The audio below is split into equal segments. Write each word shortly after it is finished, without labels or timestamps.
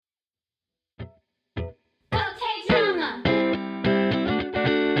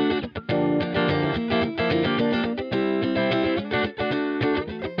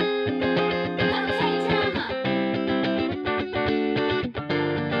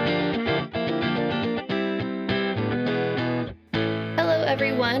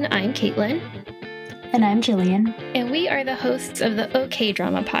everyone, I'm Caitlin. And I'm Jillian. And we are the hosts of the OK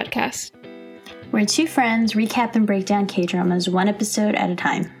Drama podcast. We're two friends recap and break down K-dramas one episode at a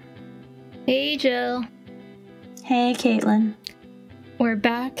time. Hey, Jill. Hey, Caitlin. We're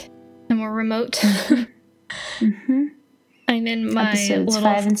back and we're remote. Mm-hmm. I'm in my Episodes little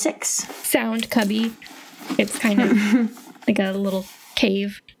 5 and 6. sound cubby. It's kind of like a little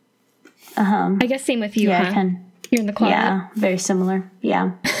cave. I guess same with you, huh? You're in the closet. Yeah, very similar.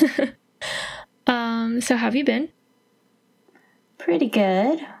 Yeah. So how have you been? Pretty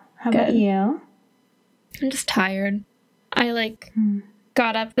good. How about you? I'm just tired. I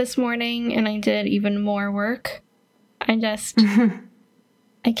got up this morning and I did even more work. I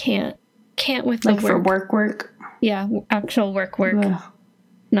can't with the work. For work? Yeah, actual work. Ugh.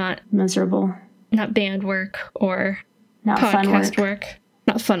 Not miserable. Not band work or not podcast fun work.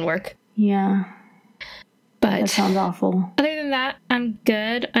 Not fun work. Yeah. But that sounds awful. Other than that, I'm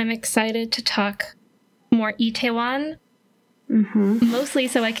good. I'm excited to talk more Itaewon. Mostly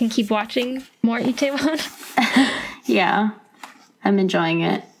so I can keep watching more Itaewon. Yeah. I'm enjoying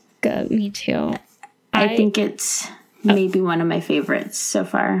it. Good, me too. I think it's maybe one of my favorites so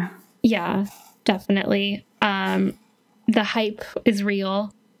far. Yeah, definitely. The hype is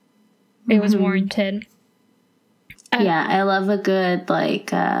real. It was warranted. Yeah, I love a good,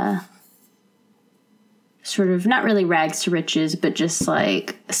 sort of, not really rags to riches, but just,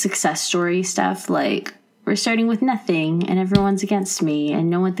 success story stuff. Like, we're starting with nothing, and everyone's against me, and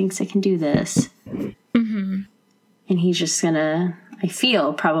no one thinks I can do this. And he's just gonna, I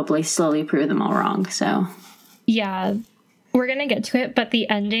feel, probably slowly prove them all wrong, so. Yeah, we're gonna get to it, but the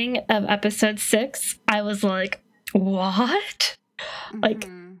ending of episode 6, I was like, what? I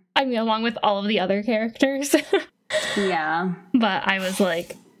mean, along with all of the other characters. Yeah. But I was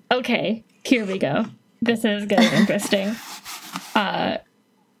like, okay, here we go. This is getting interesting.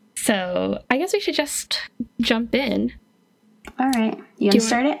 So I guess we should just jump in. All right. You want to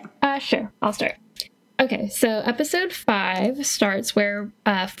start it? Sure. I'll start. Okay, so episode 5 starts where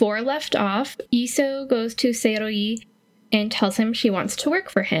 4 left off. Iso goes to Seiroi and tells him she wants to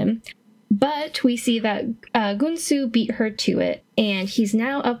work for him. But we see that Gunsu beat her to it, and he's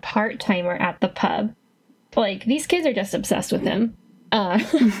now a part-timer at the pub. Like, these kids are just obsessed with him. I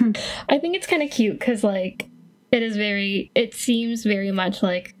think it's kind of cute because, it seems very much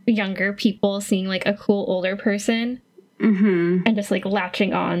like younger people seeing, a cool older person and just,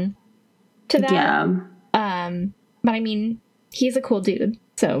 latching on to that. Yeah. But, I mean, he's a cool dude,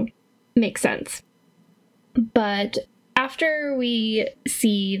 so makes sense. But after we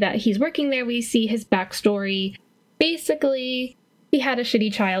see that he's working there, we see his backstory. Basically, he had a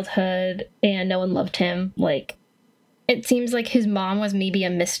shitty childhood and no one loved him. It seems like his mom was maybe a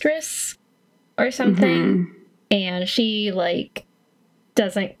mistress or something. And she,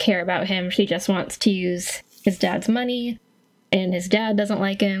 doesn't care about him. She just wants to use his dad's money. And his dad doesn't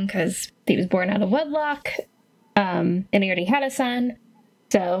like him because he was born out of wedlock. And he already had a son.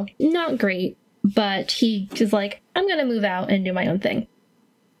 So, not great. But he is like, I'm going to move out and do my own thing.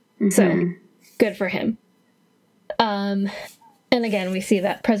 So, good for him. And again, we see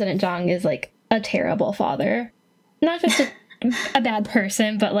that President Jong is, a terrible father. Not just a bad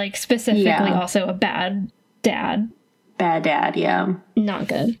person, but, specifically also a bad dad. Bad dad, yeah. Not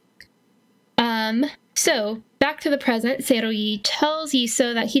good. So, back to the present, Seiroi tells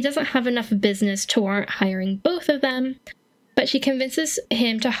Iso that he doesn't have enough business to warrant hiring both of them, but she convinces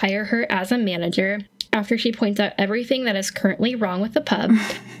him to hire her as a manager after she points out everything that is currently wrong with the pub,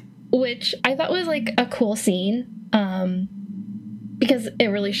 which I thought was, a cool scene, because it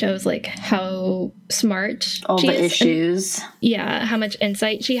really shows, how smart all she the is. issues. And, how much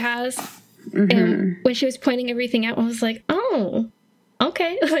insight she has. And when she was pointing everything out, I was like, oh,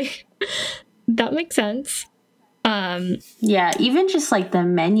 okay, that makes sense. Yeah, even just, the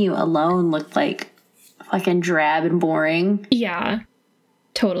menu alone looked fucking drab and boring. Yeah,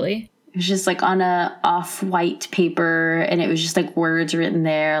 totally. It was just, on a off-white paper, and it was just, words written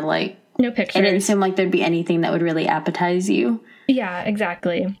there, no pictures. It didn't seem like there'd be anything that would really appetize you. Yeah,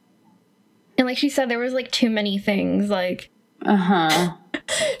 exactly. And like she said, there was, too many things, It's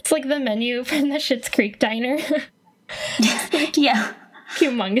the menu from the Schitt's Creek diner. Yeah.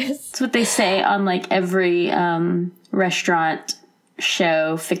 Humongous. That's what they say on, every restaurant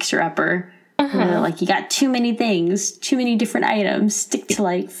show, fixer-upper. You got too many things, too many different items. Stick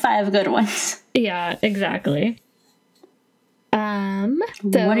to, 5 good ones. Yeah, exactly. So,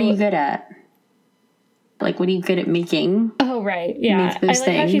 what are you good at? What are you good at making? Oh, right. Yeah. I like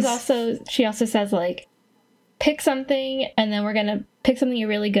things. how she also says, pick something, and then we're going to pick something you're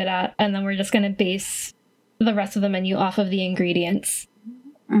really good at, and then we're just going to base the rest of the menu off of the ingredients.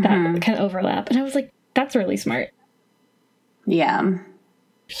 that can overlap. And I was like, that's really smart. Yeah.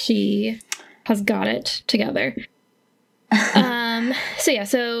 She has got it together.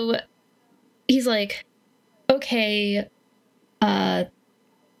 So he's like, okay,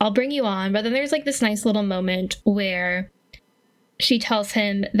 I'll bring you on. But then there's like this nice little moment where she tells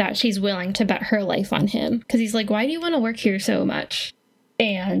him that she's willing to bet her life on him. Because he's like, why do you want to work here so much?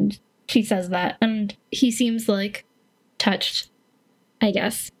 And she says that. And he seems like touched, I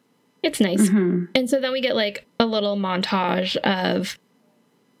guess. It's nice. And so then we get like a little montage of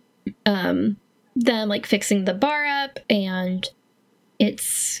them like fixing the bar up, and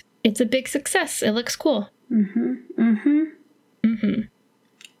it's a big success. It looks cool.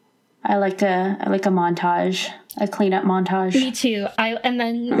 I like a montage, a cleanup montage. Me too. And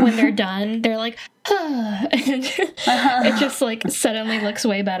then when they're done, they're like, and it just like suddenly looks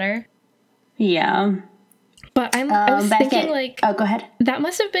way better. Yeah. But I was thinking like, oh, go ahead. That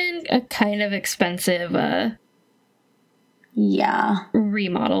must have been a kind of expensive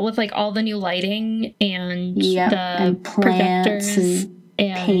remodel with like all the new lighting and the plants projectors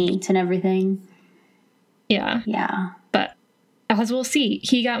and paint and everything. Yeah. Yeah. But as we'll see,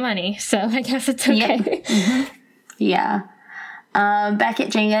 he got money, so I guess it's okay. Yep. Yeah. Back at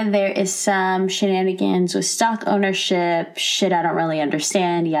Jenga, there is some shenanigans with stock ownership, shit I don't really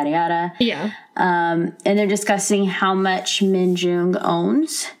understand, yada yada. Yeah. And they're discussing how much Min Jung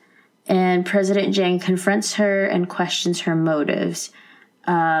owns. And President Jang confronts her and questions her motives.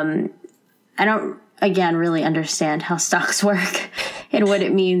 I don't, again, really understand how stocks work and what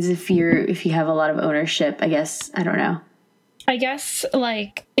it means if you have a lot of ownership. I guess, I don't know. I guess,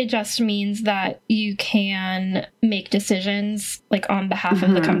 like, it just means that you can make decisions, like, on behalf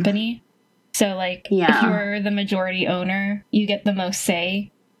of the company. So, like, if you're the majority owner, you get the most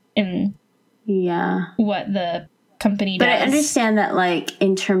say in what the company does. But I understand that, like,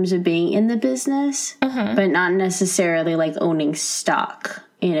 in terms of being in the business, but not necessarily, like, owning stock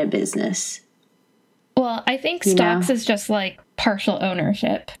in a business. Well, I think stocks is just, like, partial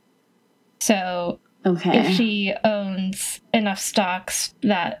ownership. So... Okay. If she owns enough stocks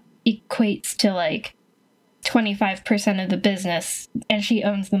that equates to like 25% of the business and she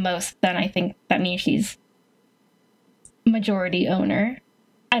owns the most, then I think that means she's majority owner.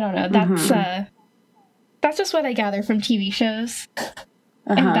 I don't know. That's just what I gather from TV shows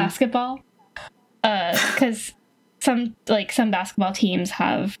and basketball. Because some basketball teams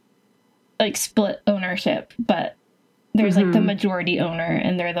have like split ownership, but there's like the majority owner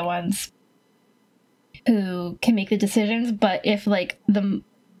and they're the ones who can make the decisions. But if like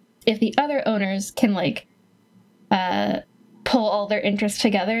if the other owners can like pull all their interests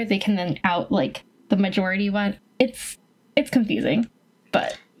together, they can then out like the majority one. It's confusing,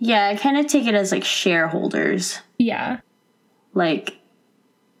 but yeah, I kind of take it as like shareholders. Yeah, like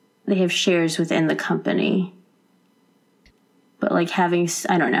they have shares within the company, but like having,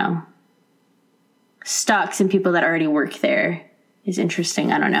 I don't know, stocks and people that already work there is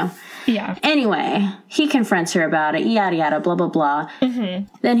interesting. I don't know. Yeah. Anyway, he confronts her about it, yada, yada, blah, blah, blah.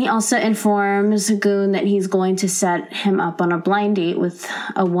 Then he also informs Goon that he's going to set him up on a blind date with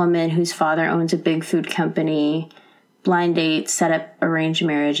a woman whose father owns a big food company. Blind date, set up arranged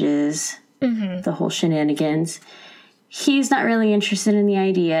marriages, the whole shenanigans. He's not really interested in the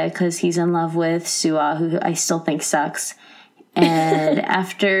idea because he's in love with Sua, who I still think sucks. And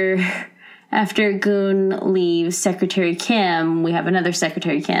after Goon leaves Secretary Kim, we have another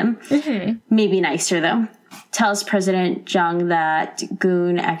Secretary Kim, maybe nicer though, tells President Jung that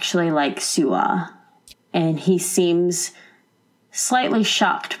Goon actually likes Sua. And he seems slightly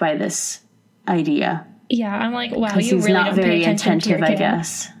shocked by this idea. Yeah, I'm like, wow, you he's really not don't very pay attention attentive, to your I kid.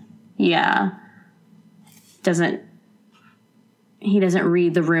 guess. Yeah. He doesn't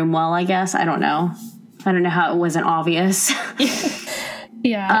read the room well, I guess. I don't know how it wasn't obvious.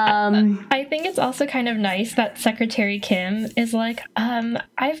 Yeah. I think it's also kind of nice that Secretary Kim is like,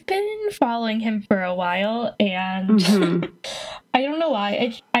 I've been following him for a while, and I don't know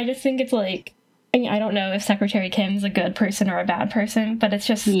why. I just think it's like, I mean, I don't know if Secretary Kim's a good person or a bad person, but it's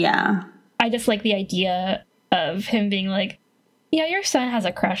just, I just like the idea of him being like, yeah, your son has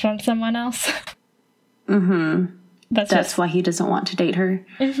a crush on someone else. That's why he doesn't want to date her.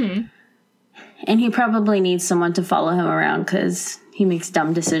 And he probably needs someone to follow him around because he makes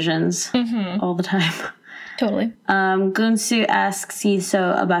dumb decisions all the time. Totally. Gunsu asks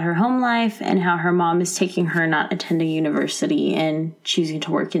Yiso about her home life and how her mom is taking her not attending university and choosing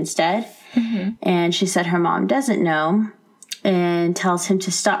to work instead. And she said her mom doesn't know and tells him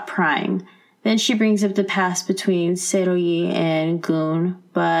to stop prying. Then she brings up the past between Seroyi and Gun,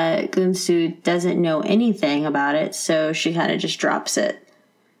 but Gunsu doesn't know anything about it, so she kind of just drops it.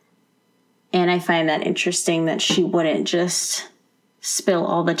 And I find that interesting that she wouldn't just spill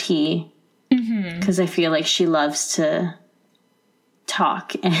all the tea. Because I feel like she loves to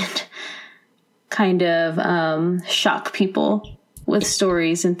talk and kind of shock people with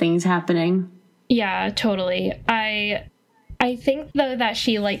stories and things happening. Yeah, totally. I think, though, that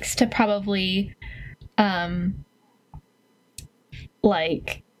she likes to probably,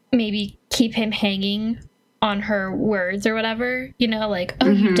 like, maybe keep him hanging on her words or whatever. You know, like, oh,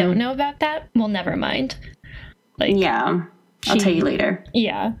 you don't know about that? Well, never mind. Like, yeah, I'll tell you later.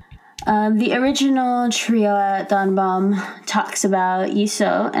 Yeah. The original trio at Donbam talks about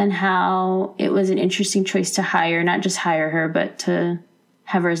Yiso and how it was an interesting choice to hire, not just hire her, but to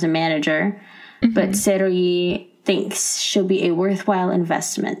have her as a manager. But Seroyi thinks she'll be a worthwhile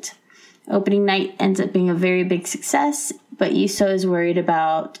investment. Opening night ends up being a very big success, but Yiso is worried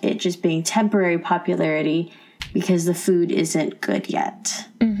about it just being temporary popularity because the food isn't good yet.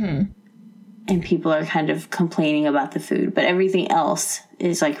 And people are kind of complaining about the food, but everything else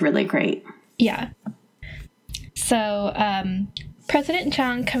is, like, really great. Yeah. So, President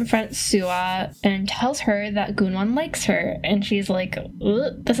Chang confronts Suwa and tells her that Gunwan likes her, and she's like,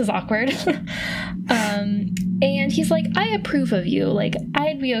 this is awkward. And he's like, I approve of you. Like,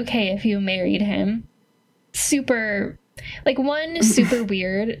 I'd be okay if you married him. Super, like, super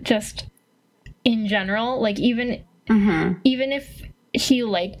weird, just in general. Like, even if he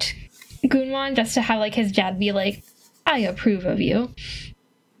liked Gunwan, just to have, like, his dad be like, I approve of you.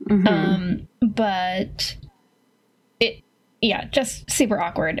 But just super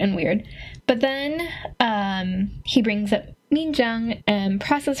awkward and weird. But then he brings up Minjung and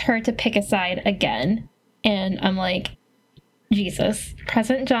presses her to pick a side again. And I'm like, Jesus,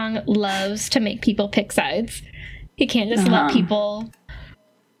 President Zhang loves to make people pick sides. He can't just let people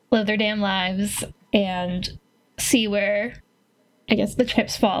live their damn lives and see where, I guess, the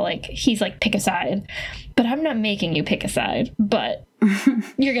chips fall. Like, he's like, pick a side. But I'm not making you pick a side, but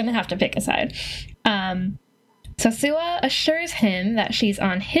you're gonna have to pick a side. So Suwa assures him that she's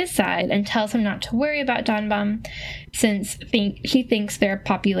on his side and tells him not to worry about Donbam since she thinks their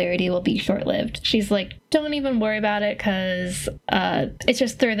popularity will be short-lived. She's like, don't even worry about it because it's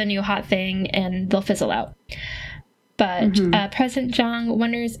just they're the new hot thing and they'll fizzle out. But President Zhang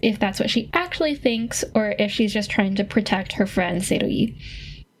wonders if that's what she actually thinks or if she's just trying to protect her friend Seroyi.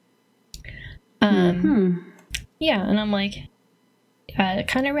 Yeah, and I'm like,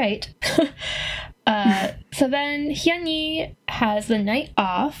 kind of right. So then Hyunyi has the night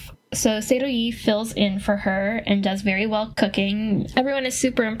off, so Seroyi fills in for her and does very well cooking. Everyone is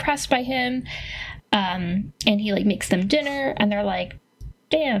super impressed by him, and he, like, makes them dinner, and they're like,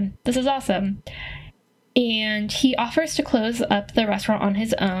 damn, this is awesome. And he offers to close up the restaurant on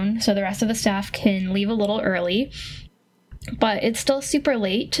his own so the rest of the staff can leave a little early. But it's still super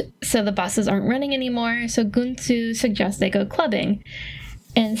late, so the buses aren't running anymore, so Gunsu suggests they go clubbing.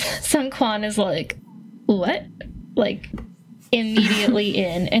 And Sung Kwan is like, what? Like, immediately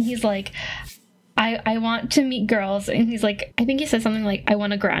in. And he's like, I want to meet girls. And he's like, I think he said something like, I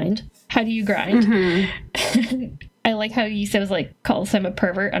want to grind. How do you grind? I like how Yisa was like, calls him a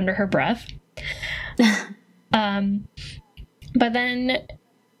pervert under her breath. But then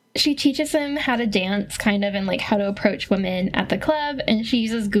she teaches him how to dance, kind of, and, like, how to approach women at the club. And she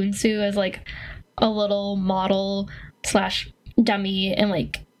uses Gunsu as, like, a little model / dummy and,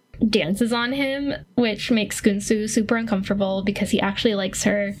 like, dances on him, which makes Gunsu super uncomfortable because he actually likes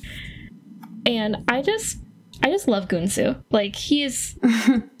her. And I just love Gunsu. Like, he is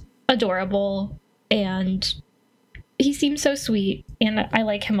adorable and he seems so sweet and I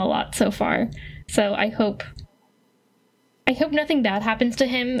like him a lot so far. So I hope nothing bad happens to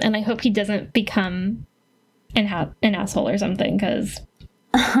him, and I hope he doesn't become an asshole or something, because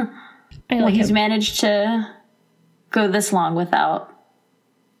he's managed to go this long without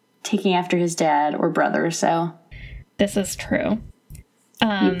taking after his dad or brother, so... This is true.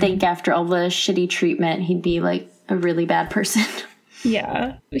 You'd think after all the shitty treatment, he'd be, like, a really bad person.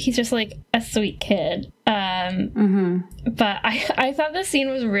 Yeah, he's just, like, a sweet kid. But I thought this scene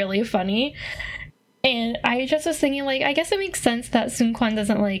was really funny. And I just was thinking, like, I guess it makes sense that Sung Kwan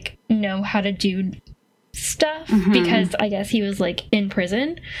doesn't, like, know how to do stuff because I guess he was, like, in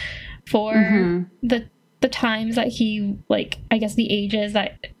prison for the times that he, like, I guess the ages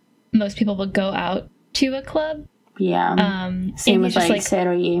that most people would go out to a club. Yeah. Same with, like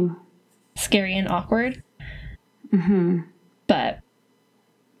Seroyi. Scary and awkward. But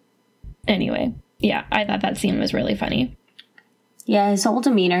anyway, yeah, I thought that scene was really funny. Yeah, his whole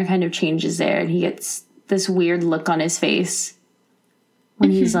demeanor kind of changes there, and he gets this weird look on his face when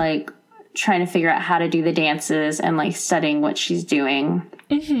he's, like, trying to figure out how to do the dances and, like, studying what she's doing.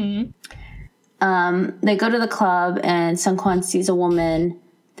 They go to the club, and Sun Quan sees a woman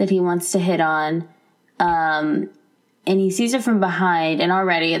that he wants to hit on. And he sees her from behind, and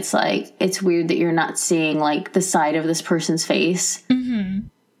already it's like, it's weird that you're not seeing, like, the side of this person's face. Mm-hmm.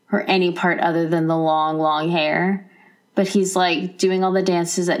 Or any part other than the long, long hair. But he's, like, doing all the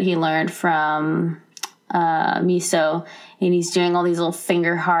dances that he learned from Miso. And he's doing all these little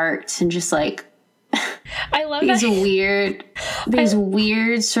finger hearts and just, like... I love these that.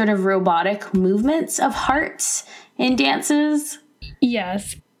 weird sort of robotic movements of hearts in dances.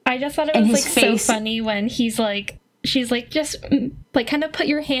 Yes. I just thought it was, like, face... so funny when he's, like... She's like, just, like, kind of put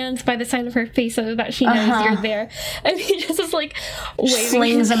your hands by the side of her face so that she knows you're there. And he just is, like, waving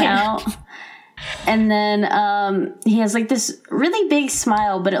flings them out. And then he has, like, this really big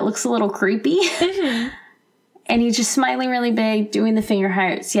smile, but it looks a little creepy. Mm-hmm. And he's just smiling really big, doing the finger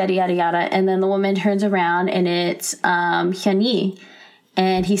hearts, yada, yada, yada. And then the woman turns around, and it's Hyun-yi.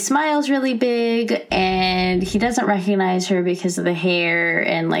 And he smiles really big, and he doesn't recognize her because of the hair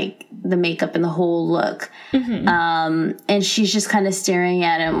and, like, the makeup and the whole look. Mm-hmm. And she's just kind of staring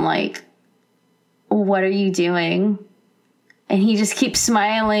at him like, what are you doing? And he just keeps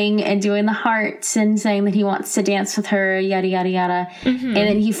smiling and doing the hearts and saying that he wants to dance with her, yada, yada, yada. Mm-hmm. And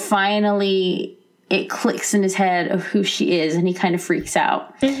then he finally, it clicks in his head of who she is, and he kind of freaks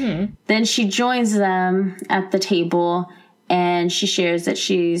out. Mm-hmm. Then she joins them at the table, and she shares that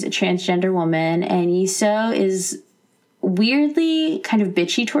she's a transgender woman, and Yiso is weirdly kind of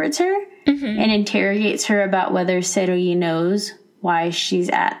bitchy towards her. Mm-hmm. And interrogates her about whether Seroyi knows why she's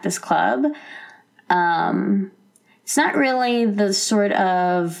at this club. It's not really the sort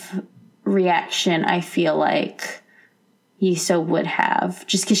of reaction I feel like Yiso would have,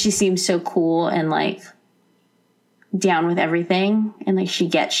 just because she seems so cool and, like, down with everything, and, like, she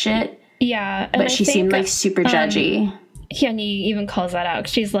gets shit. Yeah. But she seemed, like, super judgy. Hyun-yi even calls that out.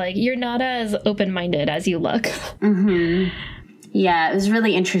 She's like, you're not as open-minded as you look. Mm-hmm. Yeah, it was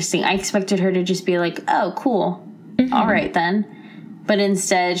really interesting. I expected her to just be like, oh, cool. Mm-hmm. All right, then. But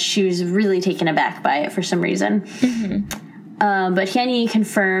instead, she was really taken aback by it for some reason. Mm-hmm. But Hyun-yi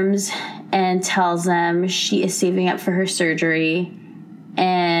confirms and tells them she is saving up for her surgery.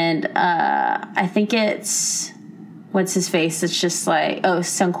 And I think it's... What's his face? It's just like... Oh,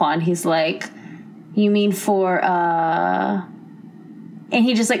 Sun Quan. He's like, you mean for... And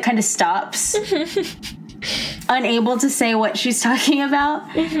he just, like, kind of stops. Unable to say what she's talking about.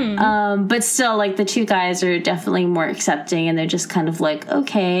 Mm-hmm. But still, like, the two guys are definitely more accepting, and they're just kind of like,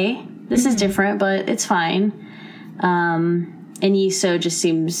 okay, this is different, but it's fine. And Yiso just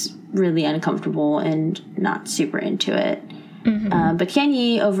seems really uncomfortable and not super into it. Mm-hmm. But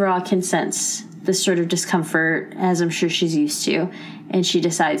Hyun-yi overall can sense this sort of discomfort, as I'm sure she's used to, and she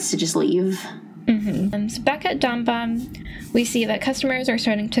decides to just leave. Mm-hmm. So back at Donbon, we see that customers are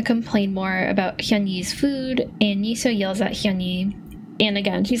starting to complain more about Hyun-yi's food, and Yiso yells at Hyun-yi. And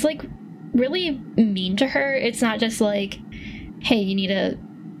again, she's, like, really mean to her. It's not just like, hey, you need to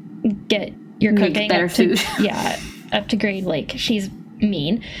get your cooking better food. Up to grade. Like, she's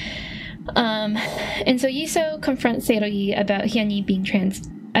mean. And so Yiso confronts Seroyi about Hyun-yi being trans,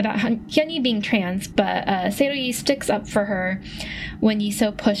 but Seroyi sticks up for her when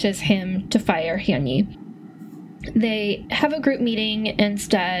Yiso pushes him to fire Hyun-yi. They have a group meeting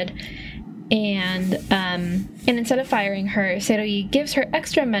instead, and instead of firing her, Seroyi gives her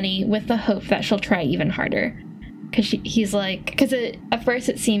extra money with the hope that she'll try even harder. Because at first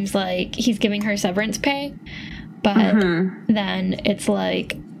it seems like he's giving her severance pay, but then it's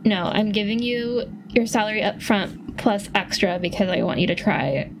like, no, I'm giving you your salary up front plus extra because I want you to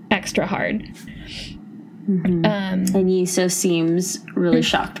try extra hard. Mm-hmm. And Yiso seems really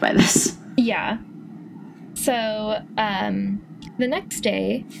shocked by this. Yeah. So, the next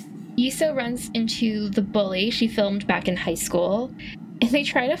day, Yiso runs into the bully she filmed back in high school, and they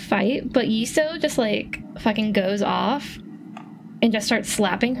try to fight, but Yiso just, like, fucking goes off and just starts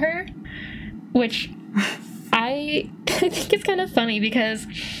slapping her, which I think is kind of funny because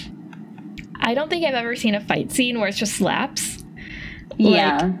I don't think I've ever seen a fight scene where it's just slaps.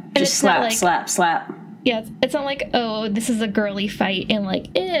 Yeah, just slap. Yeah, it's not like, oh, this is a girly fight and, like,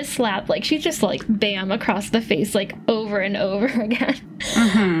 slap. Like, she's just, like, bam, across the face, like, over and over again.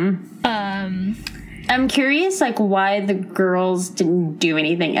 Mm-hmm. I'm curious, like, why the girls didn't do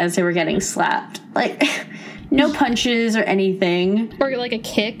anything as they were getting slapped. Like, no punches or anything. Or, like, a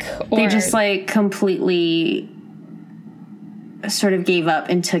kick. Or... They just, like, completely sort of gave up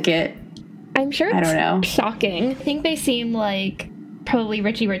and took it. I'm sure it's I don't know. Shocking. I think they seem like probably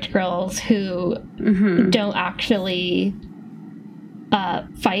rich girls who don't actually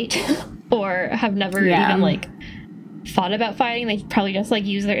fight or have never even, like, thought about fighting. They probably just like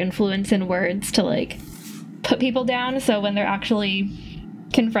use their influence in words to like put people down. So when they're actually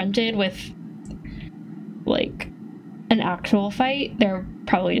confronted with like an actual fight, they're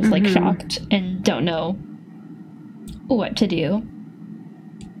probably just like shocked and don't know what to do.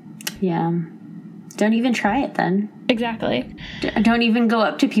 Yeah. Don't even try it then. Exactly. Don't even go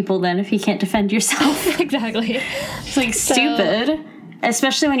up to people then if you can't defend yourself. Exactly. It's like stupid.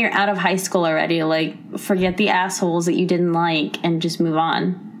 Especially when you're out of high school already. Like, forget the assholes that you didn't like and just move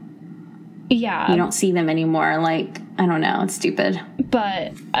on. Yeah. You don't see them anymore. Like, I don't know. It's stupid.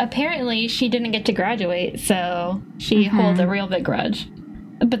 But apparently she didn't get to graduate, so she holds a real big grudge.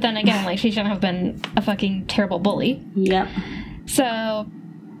 But then again, like, she shouldn't have been a fucking terrible bully. Yep. So,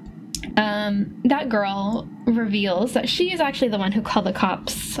 that girl reveals that she is actually the one who called the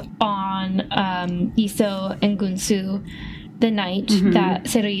cops on Iso and Gunsu the night that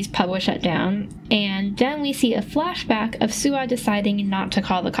Seroi's pub was shut down. And then we see a flashback of Suwa deciding not to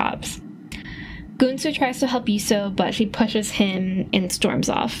call the cops. Gunsu tries to help Iso, but she pushes him and storms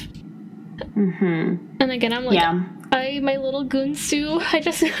off. And again, I'm like, my little Gunsu, I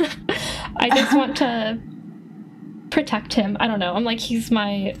just want to protect him. I don't know. I'm like, he's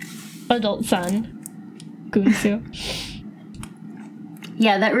my adult son, Gunsu.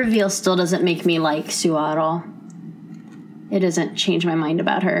 Yeah, that reveal still doesn't make me like Suwa at all. It doesn't change my mind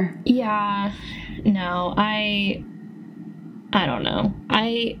about her. Yeah. No, I don't know.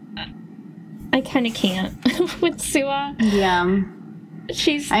 I kind of can't with Suwa. Yeah.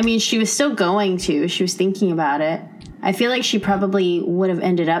 She was still going to. She was thinking about it. I feel like she probably would have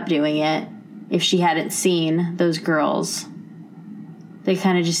ended up doing it if she hadn't seen those girls. They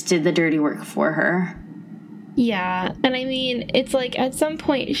kind of just did the dirty work for her. Yeah. And I mean, it's like at some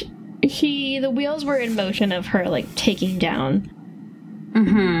point the wheels were in motion of her like taking down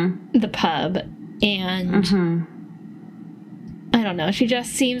the pub, and I don't know, she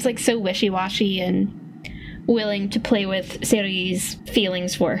just seems like so wishy-washy and willing to play with Seroi's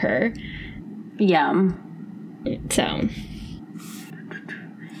feelings for her. Yeah. So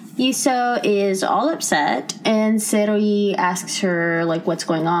Iso is all upset, and Seroi asks her like what's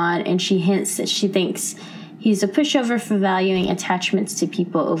going on, and she hints that she thinks he's a pushover for valuing attachments to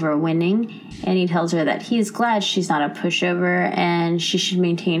people over winning, and he tells her that he is glad she's not a pushover and she should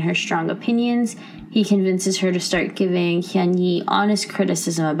maintain her strong opinions. He convinces her to start giving Hyun-yi honest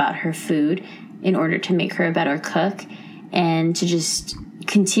criticism about her food in order to make her a better cook, and to just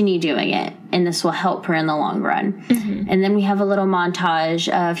continue doing it, and this will help her in the long run. And then we have a little montage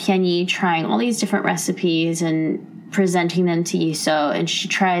of Hyun-yi trying all these different recipes and presenting them to Iso, and she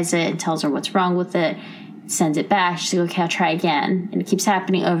tries it and tells her what's wrong with it, sends it back. She's like, okay, I'll try again. And it keeps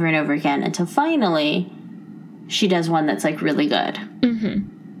happening over and over again until finally she does one that's like really good.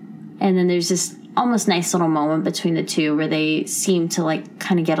 And then there's this almost nice little moment between the two where they seem to like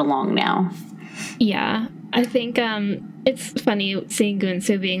kind of get along now. Yeah. I think it's funny seeing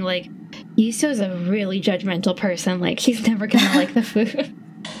Gunsu being like, Iso's a really judgmental person. Like, he's never gonna like the food.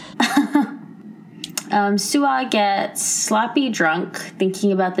 Suwa gets sloppy drunk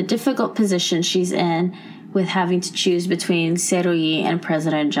thinking about the difficult position she's in with having to choose between Seroi and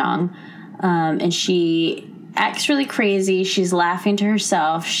President Jang. And she acts really crazy. She's laughing to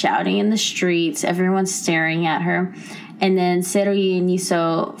herself, shouting in the streets. Everyone's staring at her. And then Seroi and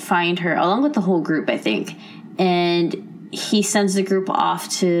Iso find her, along with the whole group, I think. And he sends the group off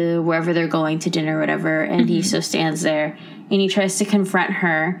to wherever they're going to dinner or whatever. And Iso stands there. And he tries to confront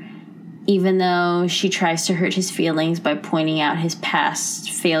her, even though she tries to hurt his feelings by pointing out his past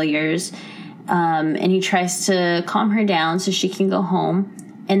failures. And he tries to calm her down so she can go home.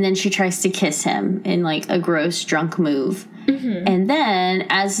 And then she tries to kiss him in like a gross drunk move. And then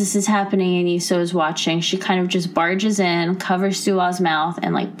as this is happening and Iso is watching, she kind of just barges in, covers Suwa's mouth,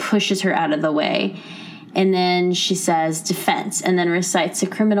 and like pushes her out of the way. And then she says defense, and then recites a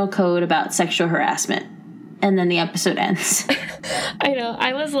criminal code about sexual harassment. And then the episode ends. I know.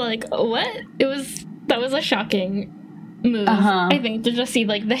 I was like, what? That was a shocking move. I think, to just see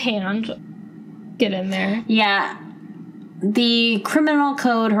like the hand get in there. Yeah. The criminal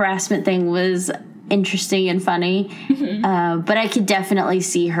code harassment thing was interesting and funny. But I could definitely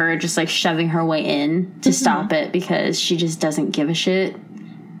see her just like shoving her way in to stop it, because she just doesn't give a shit.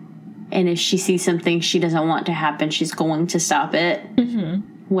 And if she sees something she doesn't want to happen, she's going to stop it.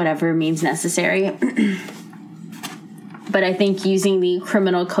 Whatever means necessary. But I think using the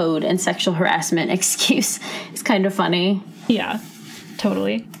criminal code and sexual harassment excuse is kind of funny. Yeah,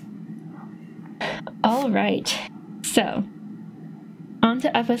 totally. All right. So, on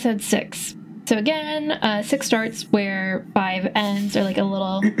to episode 6. So again, 6 starts where 5 ends, or like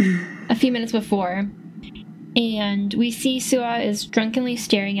a few minutes before. And we see Suwa is drunkenly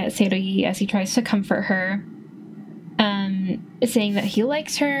staring at Seirui as he tries to comfort her, saying that he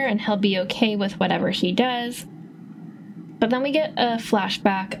likes her and he'll be okay with whatever she does. But then we get a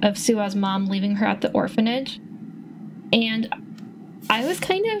flashback of Suwa's mom leaving her at the orphanage. And I was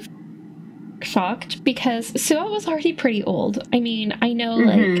kind of shocked because Suwa was already pretty old. I mean, I know,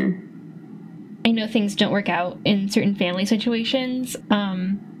 I know things don't work out in certain family situations,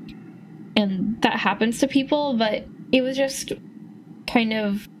 and that happens to people, but it was just kind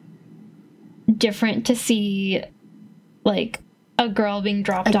of different to see, like, a girl being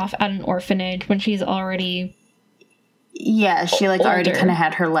dropped off at an orphanage when she's already... Yeah, she, like, older. Already kind of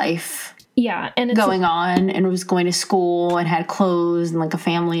had her life and it's going on and was going to school and had clothes and, like, a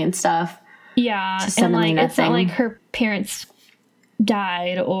family and stuff. Yeah, and, like, it's not like her parents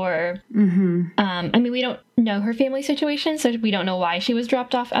died or... I mean, we don't know her family situation, so we don't know why she was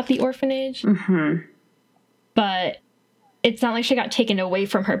dropped off at the orphanage. But it's not like she got taken away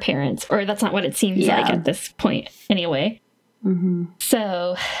from her parents, or that's not what it seems like at this point, anyway.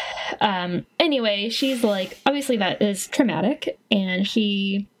 So, anyway, she's like, obviously that is traumatic, and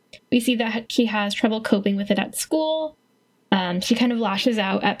we see that she has trouble coping with it at school. She kind of lashes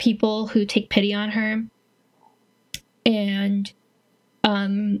out at people who take pity on her, and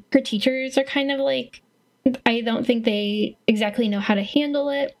her teachers are kind of like, I don't think they exactly know how to handle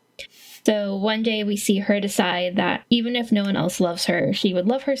it. So one day we see her decide that even if no one else loves her, she would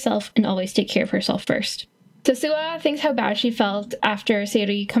love herself and always take care of herself first. So Suwa thinks how bad she felt after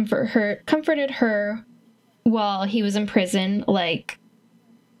Seirui comforted her while he was in prison. Like,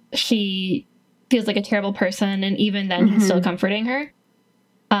 she feels like a terrible person, and even then he's still comforting her.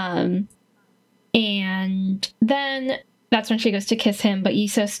 And then that's when she goes to kiss him, but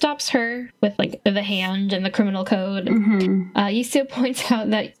Yiso stops her with, like, the hand and the criminal code. Yiso points out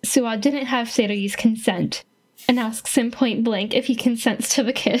that Suwa didn't have Seirui's consent and asks him point blank if he consents to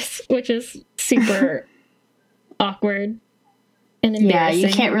the kiss, which is super awkward and embarrassing. Yeah,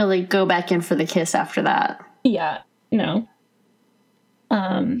 you can't really go back in for the kiss after that. Yeah, no.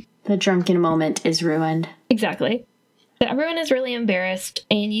 The drunken moment is ruined. Exactly. So everyone is really embarrassed,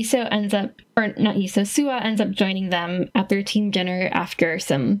 and Suwa ends up joining them at their team dinner after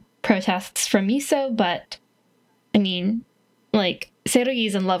some protests from Yiso, but, I mean, like,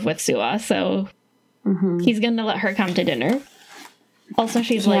 Seirui's in love with Suwa, so he's gonna let her come to dinner. Also,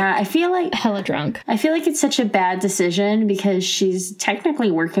 she's, I feel like hella drunk. I feel like it's such a bad decision because she's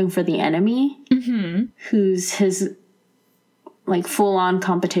technically working for the enemy, who's his, like, full-on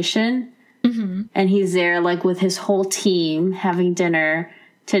competition. And he's there, like, with his whole team having dinner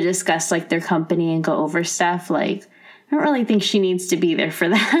to discuss, like, their company and go over stuff. Like, I don't really think she needs to be there for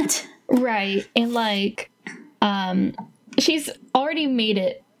that. Right. And, like, she's already made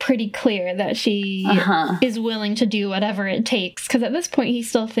it pretty clear that she is willing to do whatever it takes. Because at this point, he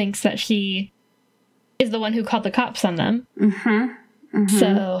still thinks that she is the one who called the cops on them.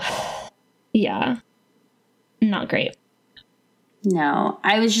 So, yeah. Not great. No,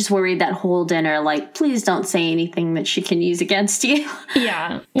 I was just worried that whole dinner, like, please don't say anything that she can use against you.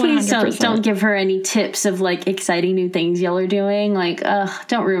 Yeah, 100%. Please don't give her any tips of, like, exciting new things y'all are doing. Like,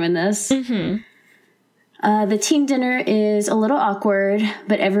 don't ruin this. The team dinner is a little awkward,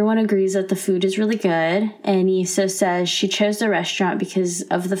 but everyone agrees that the food is really good. And Yiso says she chose the restaurant because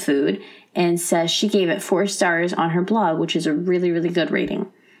of the food and says she gave it 4 stars on her blog, which is a really, really good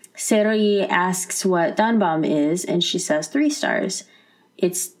rating. Seirui asks what danbam is, and she says 3 stars.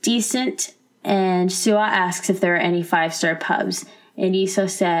 It's decent, and Suwa asks if there are any 5-star pubs, and Yiso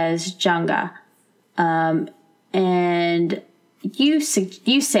says Janga. And you say,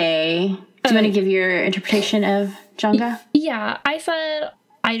 do you want to give your interpretation of Janga? Yeah, I said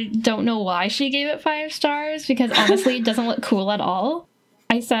I don't know why she gave it 5 stars, because honestly it doesn't look cool at all.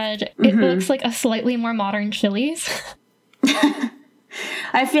 I said it looks like a slightly more modern Chili's.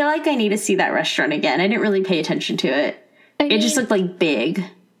 I feel like I need to see that restaurant again. I didn't really pay attention to it. It just looked, like, big.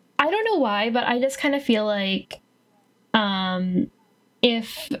 I don't know why, but I just kind of feel like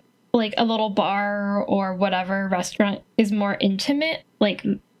if, like, a little bar or whatever restaurant is more intimate, like,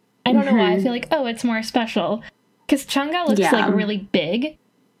 I don't know why. I feel like, oh, it's more special. Because Changa looks, like, really big.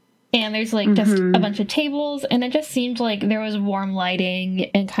 And there's, like, just a bunch of tables. And it just seemed like there was warm lighting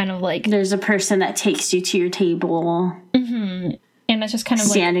and kind of, like... There's a person that takes you to your table. And it's just kind of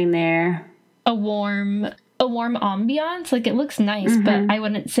standing there. A warm ambiance. Like, it looks nice, but I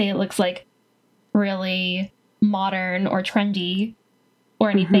wouldn't say it looks, like, really modern or trendy or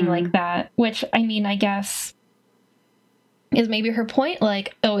anything like that. Which, I mean, I guess is maybe her point.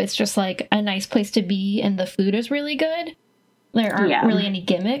 Like, oh, it's just, like, a nice place to be and the food is really good. There aren't really any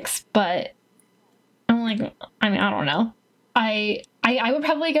gimmicks, but I'm I'm like, I mean, I don't know. I would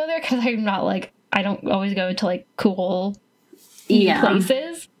probably go there because I'm not like, I don't always go to like cool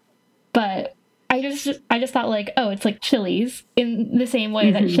places, but I just thought like, oh, it's like Chili's in the same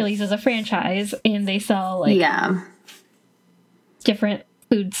way that Chili's is a franchise and they sell like different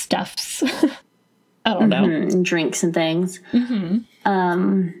food stuffs. I don't know. And drinks and things.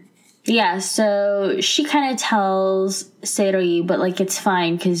 Yeah, so she kind of tells Seiroi, but like it's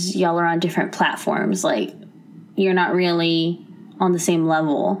fine because y'all are on different platforms. Like you're not really on the same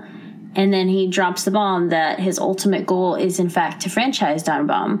level. And then he drops the bomb that his ultimate goal is in fact to franchise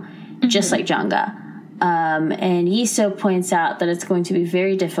Danbam, just like Janga. And Yiso points out that it's going to be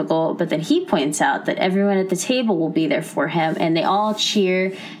very difficult, but then he points out that everyone at the table will be there for him, and they all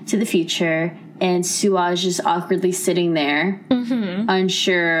cheer to the future. And Suwa is just awkwardly sitting there,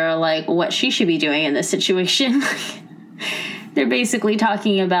 unsure, like, what she should be doing in this situation. They're basically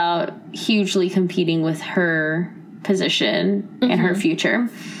talking about hugely competing with her position and her future.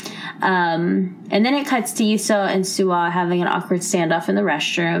 And then it cuts to Yiso and Suwa having an awkward standoff in the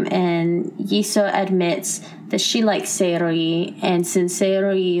restroom, and Yiso admits that she likes Seiroi, and since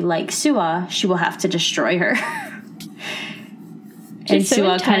Seiroi likes Suwa, she will have to destroy her. And so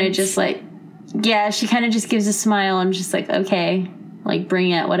Suwa kind of just like, yeah, she kind of just gives a smile and just like, okay, like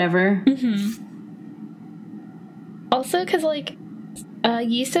bring it, whatever. Also, because like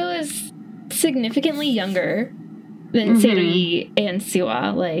Yiso is significantly younger than Seiroi and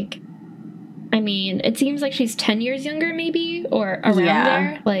Suwa. Like, I mean, it seems like she's 10 years younger, maybe, or around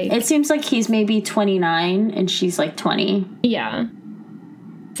there. Like, it seems like he's maybe 29 and she's like 20. Yeah.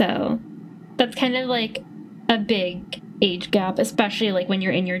 So that's kind of like a big age gap, especially like when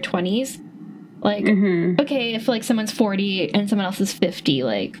you're in your 20s. Like, okay, if like someone's 40 and someone else is 50,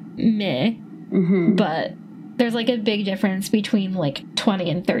 like, meh. But there's like a big difference between like 20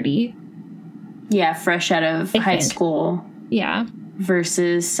 and 30. Yeah, fresh out of high school. Yeah.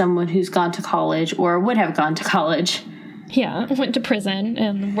 Versus someone who's gone to college or would have gone to college. Yeah, went to prison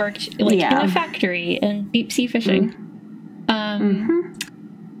and worked like in a factory and deep sea fishing.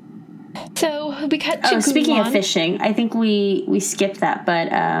 So we cut to speaking of fishing, I think we skipped that, but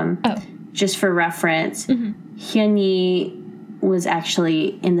just for reference, Hyunyi was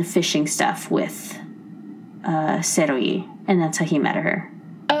actually in the fishing stuff with Seiroi, and that's how he met her.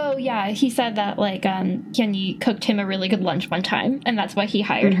 Oh, yeah, he said that, like, Hyunyi cooked him a really good lunch one time, and that's why he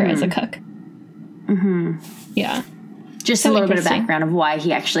hired her as a cook. Yeah. Just a little bit of background of why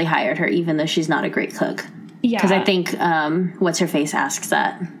he actually hired her, even though she's not a great cook. Yeah. Because I think What's-Her-Face asks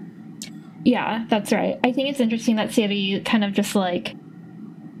that. Yeah, that's right. I think it's interesting that Seiroi kind of just, like,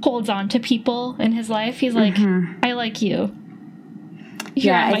 holds on to people in his life. He's like, I like you.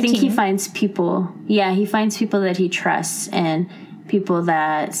 I think he finds people that he trusts and people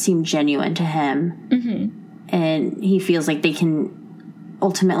that seem genuine to him, and he feels like they can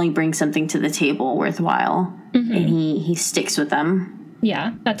ultimately bring something to the table worthwhile, and he sticks with them.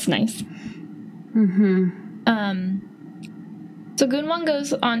 Yeah, that's nice. So Gunwon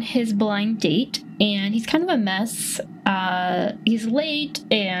goes on his blind date, and he's kind of a mess. He's late,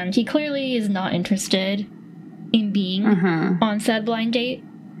 and he clearly is not interested in being on said blind date.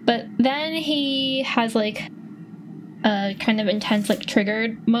 But then he has like a kind of intense, like,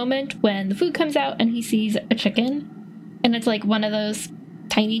 triggered moment when the food comes out and he sees a chicken, and it's like one of those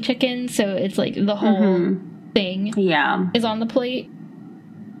tiny chickens, so it's like the whole thing is on the plate.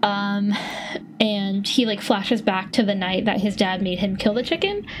 And he like flashes back to the night that his dad made him kill the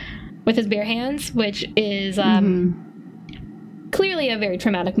chicken with his bare hands, which is clearly a very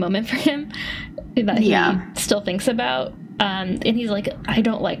traumatic moment for him that he still thinks about. And he's like, I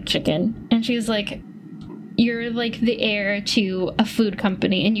don't like chicken, and she's like, you're like the heir to a food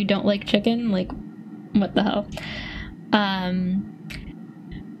company and you don't like chicken? Like, what the hell?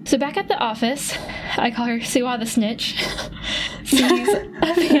 So back at the office, I call her Suwa the Snitch, sees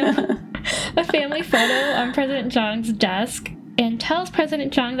a family photo on President Jang's desk and tells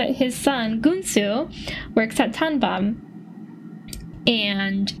President Jang that his son, Gunsu, works at Tanbam.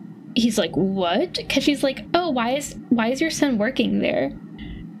 And he's like, what? Because she's like, oh, why is your son working there?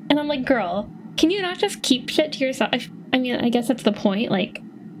 And I'm like, girl, can you not just keep shit to yourself? I mean, I guess that's the point. Like,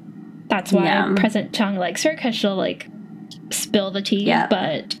 that's why President Jang likes her, because she'll, like, spill the tea. Yeah.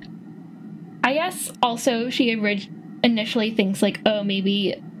 But I guess also she initially thinks, like, oh,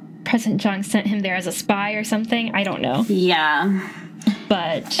 maybe President Jang sent him there as a spy or something. I don't know. Yeah.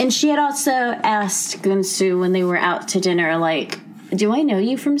 But... And she had also asked Gunsu when they were out to dinner, like, do I know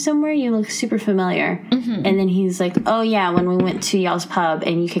you from somewhere? You look super familiar. And then he's like, oh, yeah, when we went to y'all's pub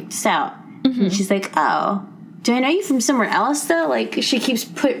and you kicked us out. And she's like, oh, do I know you from somewhere else, though? Like, she keeps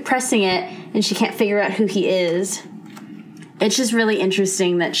pressing it, and she can't figure out who he is. It's just really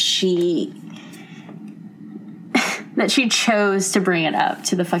interesting that she chose to bring it up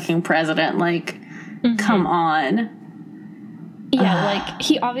to the fucking president. Like, come on. Yeah, like,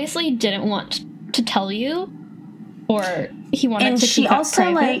 he obviously didn't want to tell you, or he wanted to keep that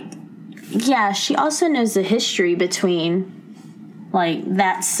private. Like, yeah, she also knows the history between, like,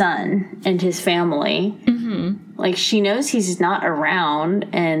 that son and his family. Mm-hmm. Like, she knows he's not around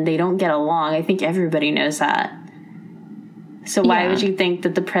and they don't get along. I think everybody knows that. So why would you think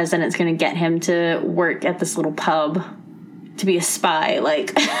that the president's going to get him to work at this little pub to be a spy?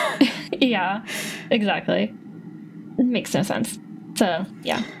 Like, yeah, exactly. It makes no sense. So,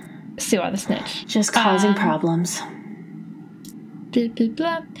 yeah. Sua the snitch. Just causing problems. Blah, blah,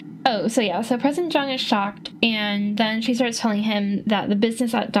 blah. Oh, so yeah, so President Jung is shocked, and then she starts telling him that the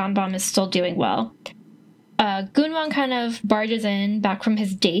business at Donbam is still doing well. Gunwan kind of barges in back from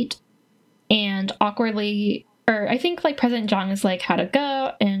his date, and awkwardly, or I think, like, President Jung is like, how'd it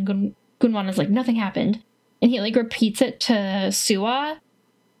go? And Gunwan is like, nothing happened. And he, like, repeats it to Sua,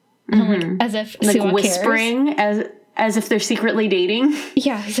 like, as if like Sua whispering, cares. As if they're secretly dating.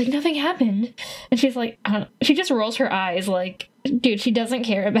 Yeah, he's like, nothing happened. And she's like, I don't know. She just rolls her eyes like, dude, she doesn't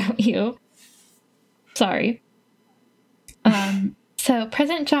care about you. Sorry. So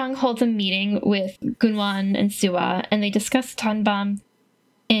President Jung holds a meeting with Gunwan and Sua, and they discuss Tanbam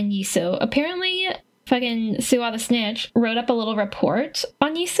and Yiso. Apparently, fucking Sua the snitch wrote up a little report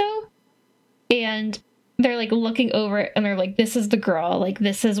on Yiso, and they're, like, looking over it, and they're like, this is the girl. Like,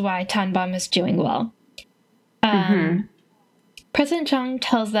 this is why Tanbam is doing well. President Jung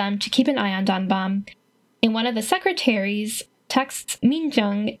tells them to keep an eye on Donbam, and one of the secretaries texts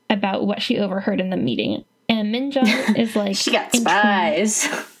Minjung about what she overheard in the meeting. And Minjung is like... she got spies.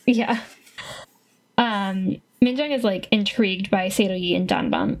 Yeah. Minjung is, like, intrigued by Seo-yi and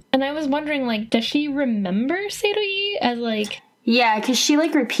Donbam. And I was wondering, like, does she remember Seo-yi as, like... Yeah, because she,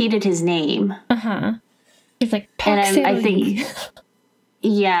 like, repeated his name. Uh-huh. She's like, Park Seo-yi. I think...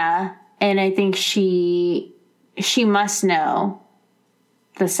 Yeah, and I think she must know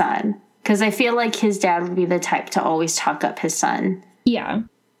the son, because I feel like his dad would be the type to always talk up his son. Yeah.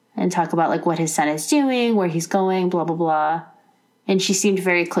 And talk about, like, what his son is doing, where he's going, blah, blah, blah. And she seemed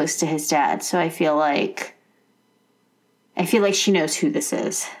very close to his dad, so I feel like she knows who this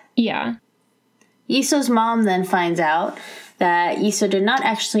is. Yeah. Yiso's mom then finds out that Yiso did not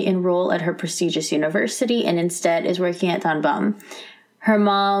actually enroll at her prestigious university and instead is working at Donbam. Her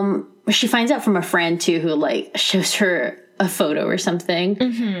mom... She finds out from a friend, too, who, like, shows her a photo or something.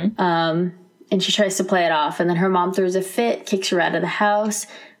 And she tries to play it off. And then her mom throws a fit, kicks her out of the house.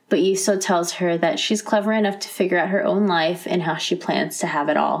 But Yiso tells her that she's clever enough to figure out her own life and how she plans to have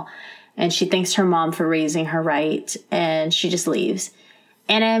it all. And she thanks her mom for raising her right. And she just leaves.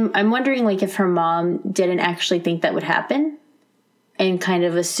 And I'm wondering, like, if her mom didn't actually think that would happen. And kind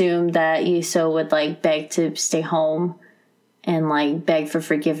of assumed that Yiso would, like, beg to stay home. And, like, beg for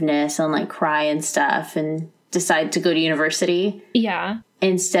forgiveness and, like, cry and stuff and decide to go to university. Yeah.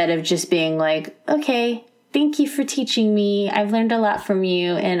 Instead of just being like, okay, thank you for teaching me. I've learned a lot from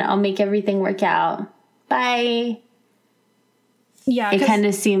you and I'll make everything work out. Bye. Yeah. It kind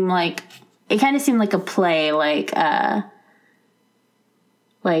of seemed like a play, like I'm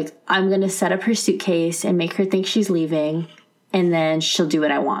going to set up her suitcase and make her think she's leaving and then she'll do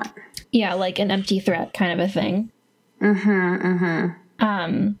what I want. Yeah, like an empty threat kind of a thing.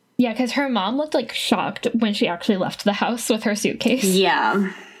 Yeah, because her mom looked, like, shocked when she actually left the house with her suitcase.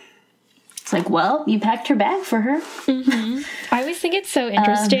 Yeah. It's like, well, you packed her bag for her. I always think it's so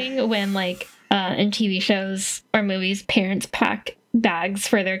interesting when, like, in TV shows or movies, parents pack bags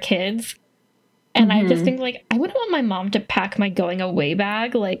for their kids. And I just think, like, I wouldn't want my mom to pack my going away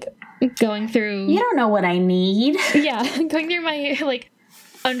bag, like, going through... You don't know what I need. Yeah, going through my, like,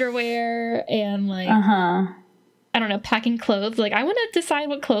 underwear and, like... I don't know, packing clothes. Like, I want to decide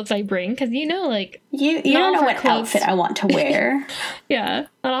what clothes I bring, because, you know, like... You don't know what outfit I want to wear. Yeah.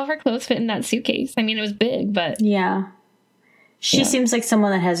 Not all of her clothes fit in that suitcase. I mean, it was big, but... Yeah. She seems like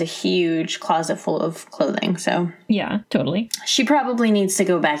someone that has a huge closet full of clothing, so... Yeah, totally. She probably needs to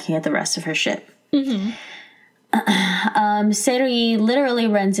go back and get the rest of her shit. Seo-yi literally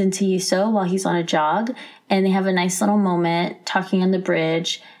runs into Yiso while he's on a jog, and they have a nice little moment talking on the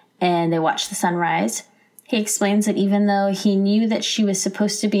bridge, and they watch the sunrise. He explains that even though he knew that she was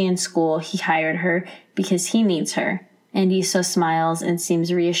supposed to be in school, he hired her because he needs her. And Yiso smiles and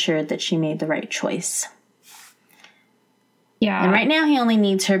seems reassured that she made the right choice. Yeah. And right now he only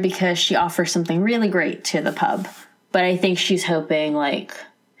needs her because she offers something really great to the pub. But I think she's hoping, like,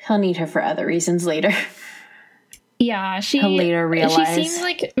 he'll need her for other reasons later. He'll later realize. She seems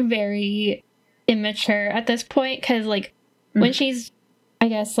like very immature at this point because like when she's, I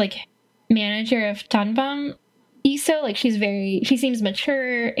guess, like manager of Danbam, Iso, like she seems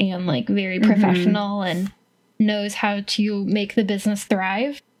mature and like very professional and knows how to make the business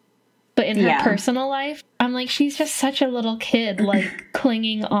thrive. But in her personal life, I'm like, she's just such a little kid, like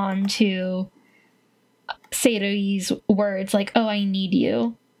clinging on to Seirei's words, like, "Oh, I need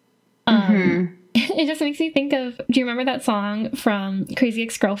you." It just makes me think of, do you remember that song from Crazy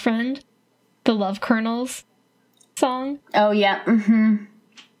Ex-Girlfriend? The Love Kernels song? Oh, yeah.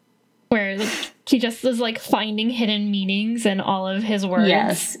 Where like, he just is like finding hidden meanings in all of his words.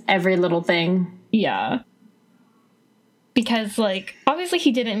 Yes, every little thing. Yeah. Because, like, obviously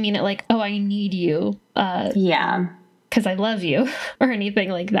he didn't mean it like, "Oh, I need you. Because I love you," or anything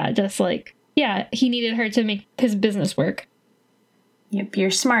like that. Just like, yeah, he needed her to make his business work. Yep, you're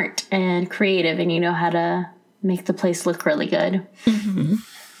smart and creative and you know how to make the place look really good.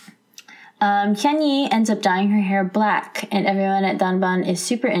 Hyun-yi ends up dyeing her hair black and everyone at Danban is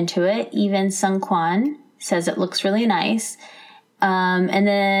super into it. Even Sung-kwan says it looks really nice. And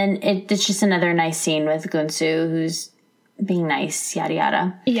then it's just another nice scene with Gunsu who's being nice, yada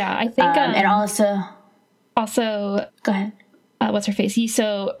yada. Yeah, I think... and also... Go ahead. What's her face?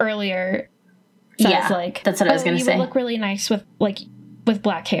 Yiso earlier says like... that's what I was going to say. You would look really nice with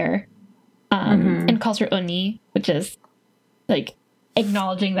black hair. And calls her Oni, which is like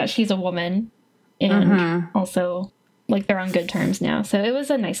acknowledging that she's a woman. And also like they're on good terms now. So it was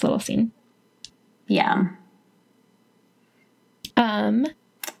a nice little scene. Yeah.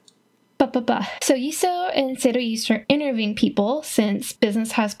 So Yiso and Seirei start interviewing people since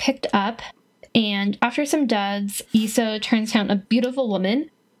business has picked up, and after some duds, Yiso turns down a beautiful woman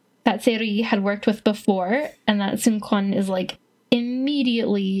that Seirei had worked with before, and that Sung-kwan is like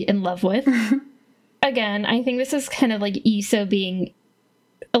immediately in love with. Again, I think this is kind of like Yiso being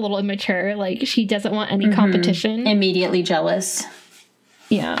a little immature, like she doesn't want any competition. Immediately jealous.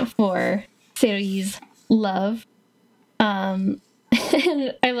 Yeah, for Seirei's love.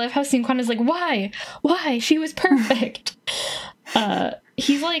 And I love how Sung-kwan is like, why? She was perfect.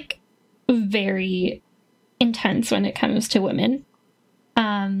 He's like very intense when it comes to women.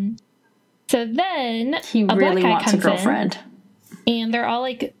 So then he really wants a girlfriend. And they're all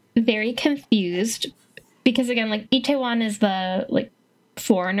like very confused because again, like Itaewon is the like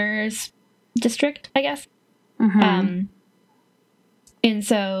foreigners district, I guess. And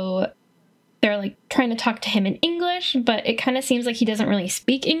so they're like trying to talk to him in English, but it kind of seems like he doesn't really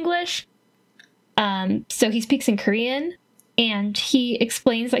speak English. So he speaks in Korean, and he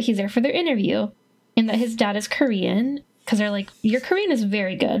explains that he's there for their interview and that his dad is Korean, because they're like, "Your Korean is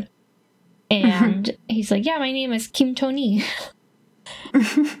very good." And he's like, "Yeah, my name is Kim Tony."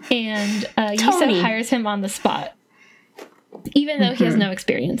 And Yiso hires him on the spot, even though he has no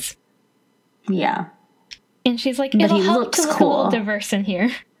experience. Yeah. And she's like, "It'll help to look a little diverse in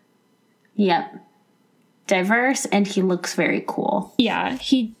here." Yep. Diverse, and he looks very cool. Yeah,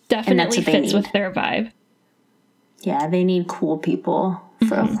 he definitely fits with their vibe. Yeah, they need cool people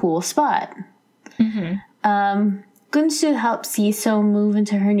for a cool spot. Gunsu helps Yiso move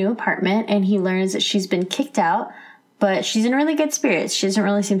into her new apartment, and he learns that she's been kicked out, but she's in really good spirits. She doesn't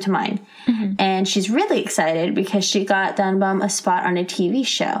really seem to mind. And she's really excited because she got Danbam a spot on a TV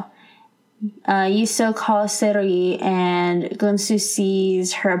show. Yiso calls Seirei, and Gunsu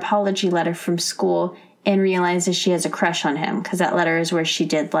sees her apology letter from school and realizes she has a crush on him, because that letter is where she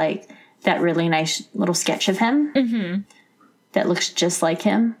did like that really nice little sketch of him that looks just like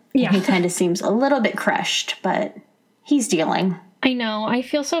him. Yeah. He kind of seems a little bit crushed, but he's dealing. I know. I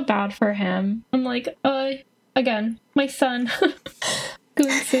feel so bad for him. I'm like, again, my son.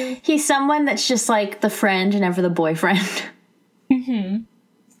 Gunsu. He's someone that's just like the friend, never the boyfriend.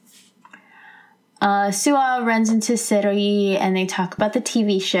 Suwa runs into Seirei and they talk about the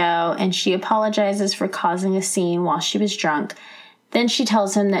TV show, and she apologizes for causing a scene while she was drunk. Then she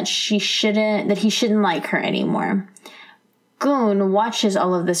tells him that he shouldn't like her anymore. Gun watches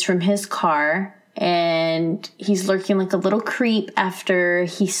all of this from his car, and he's lurking like a little creep after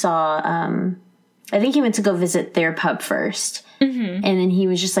he saw, I think he went to go visit their pub first. And then he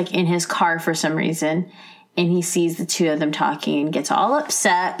was just like in his car for some reason. And he sees the two of them talking and gets all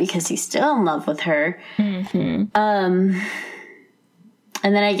upset because he's still in love with her. And then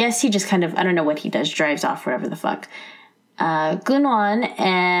I guess he just kind of, I don't know what he does, drives off, whatever the fuck. Gunwon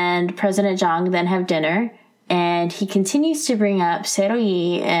and President Jang then have dinner, and he continues to bring up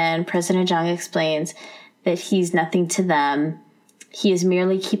Seirei, and President Jang explains that he's nothing to them. He is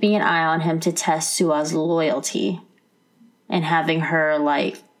merely keeping an eye on him to test Sua's loyalty and having her,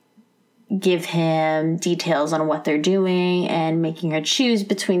 like, give him details on what they're doing and making her choose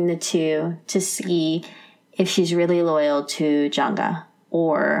between the two to see if she's really loyal to Janga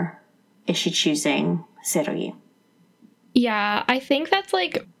or is she choosing Serogi. Yeah, I think that's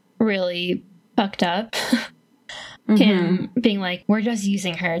like really fucked up. Him being like, we're just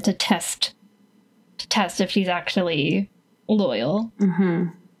using her to test if she's actually loyal.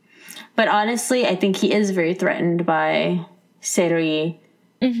 But honestly, I think he is very threatened by Serogi.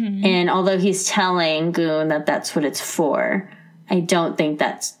 And although he's telling Goon that that's what it's for, I don't think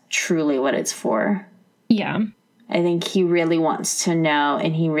that's truly what it's for. Yeah. I think he really wants to know,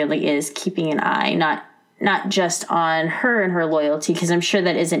 and he really is keeping an eye, not just on her and her loyalty, because I'm sure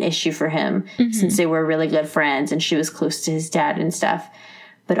that is an issue for him since they were really good friends and she was close to his dad and stuff,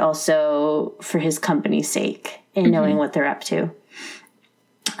 but also for his company's sake and knowing what they're up to.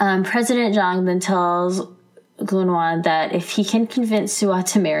 President Zhang then tells Gunwan that if he can convince Sua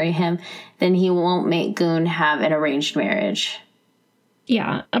to marry him, then he won't make Goon have an arranged marriage.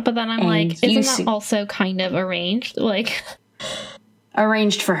 Yeah, but then I'm like, isn't that also kind of arranged? Like,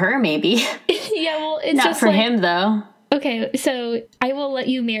 arranged for her, maybe. Yeah, well, it's not just for like, him, though. Okay, so I will let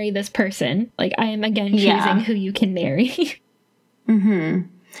you marry this person. Like, I am again choosing who you can marry.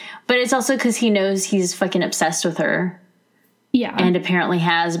 But it's also because he knows he's fucking obsessed with her. Yeah. And apparently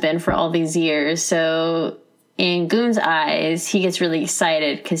has been for all these years. So in Goon's eyes, he gets really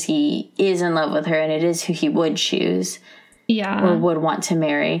excited because he is in love with her and it is who he would choose. Yeah. Or would want to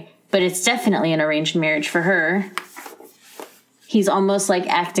marry. But it's definitely an arranged marriage for her. He's almost like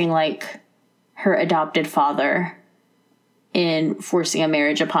acting like her adopted father in forcing a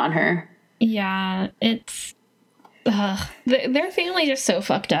marriage upon her. Yeah, it's... their family just so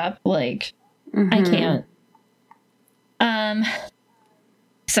fucked up. Like, I can't.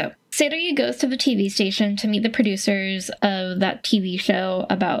 So, Serogi goes to the TV station to meet the producers of that TV show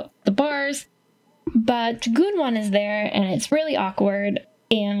about the bars, but Gunwan is there, and it's really awkward,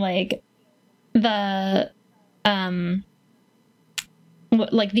 and, like, the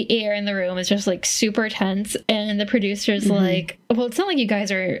air in the room is just, like, super tense, and the producer's like, well, it's not like you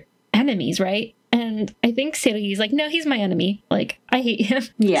guys are enemies, right? And I think Serogi's like, no, he's my enemy. Like, I hate him.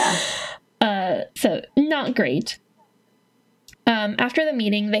 Yeah. So, not great. After the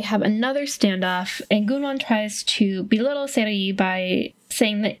meeting, they have another standoff, and Gunwan tries to belittle Serogi by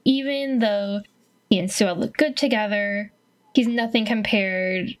saying that even though he and Sua look good together, he's nothing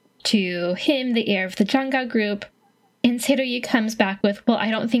compared to him, the heir of the Janga group. And Serogi comes back with, well, I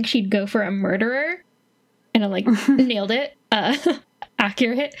don't think she'd go for a murderer. And I'm like, nailed it.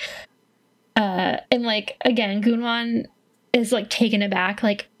 Accurate. And, like, again, Gunwan is, like, taken aback.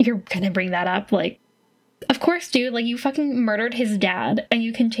 Like, you're gonna bring that up? Like, of course, dude. Like, you fucking murdered his dad, and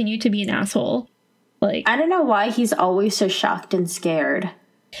you continue to be an asshole. Like, I don't know why he's always so shocked and scared.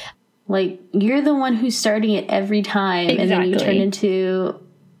 Like, you're the one who's starting it every time, and then you turn into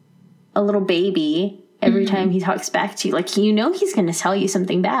a little baby every time he talks back to you. Like, you know he's gonna tell you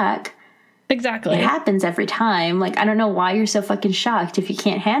something back. Exactly. It happens every time. Like, I don't know why you're so fucking shocked. If you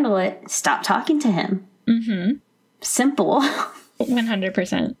can't handle it, stop talking to him. Simple.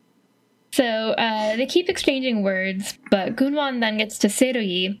 100%. So, they keep exchanging words, but Gunwan then gets to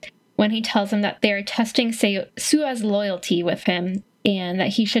Serogi when he tells him that they're testing Sua's loyalty with him, and that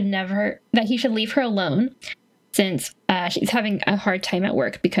he should leave her alone, since she's having a hard time at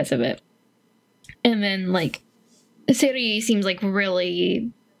work because of it. And then, like, Serogi seems, like,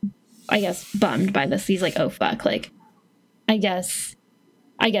 really, I guess, bummed by this. He's like, oh, fuck, like, I guess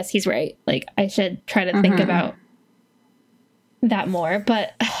he's right. Like, I should try to think about that more.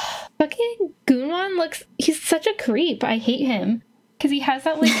 But fucking Gunwan he's such a creep. I hate him. Because he has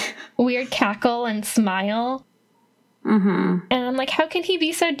that, like, weird cackle and smile. And I'm like, how can he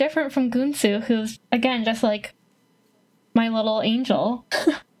be so different from Gunsu, who's, again, just, like, my little angel.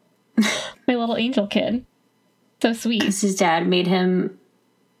 My little angel kid. So sweet. Because his dad made him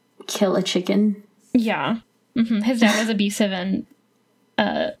kill a chicken. Yeah. His dad was abusive and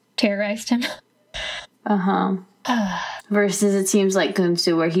terrorized him. Versus it seems like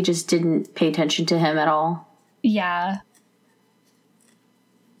Gunsu, where he just didn't pay attention to him at all. Yeah.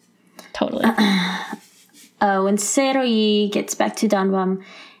 Totally. When Serogi gets back to Danbam,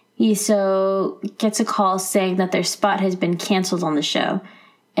 Yiso gets a call saying that their spot has been canceled on the show.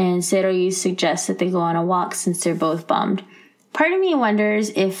 And Serogi suggests that they go on a walk since they're both bummed. Part of me wonders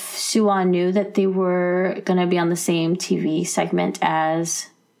if Sua knew that they were going to be on the same TV segment as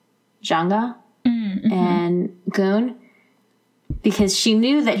Janga and Goon. Because she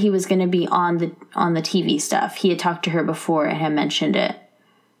knew that he was going to be on the TV stuff. He had talked to her before and had mentioned it.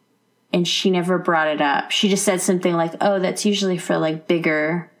 And she never brought it up. She just said something like, oh, that's usually for, like,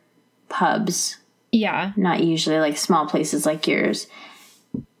 bigger pubs. Yeah. Not usually, like, small places like yours.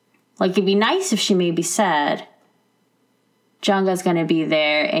 Like, it'd be nice if she maybe said, Jangga's gonna be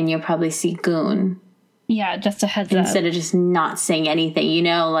there, and you'll probably see Goon. Yeah, just a heads up. Instead of just not saying anything, you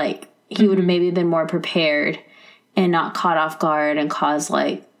know? Like, he would have maybe been more prepared and not caught off guard and caused,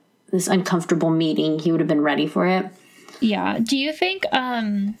 like, this uncomfortable meeting. He would have been ready for it. Yeah. Do you think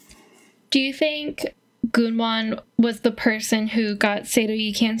Goonwon was the person who got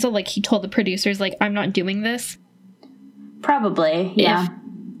Seirui canceled? Like, he told the producers, like, I'm not doing this? Probably, yeah.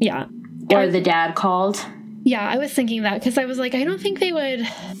 Yeah. Or the dad called. Yeah, I was thinking that, because I was like, I don't think they would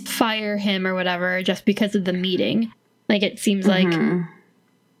fire him or whatever just because of the meeting. Like, it seems like...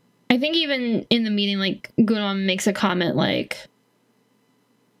 I think even in the meeting, like, Goonwon makes a comment, like,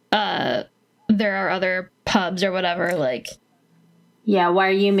 there are other pubs or whatever, like... Yeah, why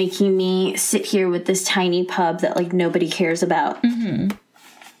are you making me sit here with this tiny pub that, like, nobody cares about?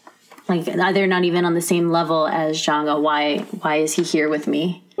 Like, they're not even on the same level as Jangga. Why is he here with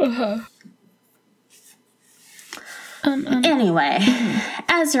me? Anyway,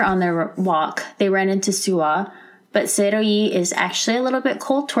 as they're on their walk, they run into Suwa, but Seirui is actually a little bit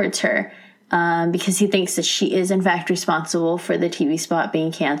cold towards her because he thinks that she is, in fact, responsible for the TV spot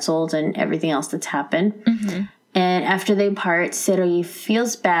being canceled and everything else that's happened. And after they part, Seirui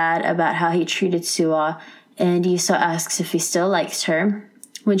feels bad about how he treated Suwa, and Yuso asks if he still likes her.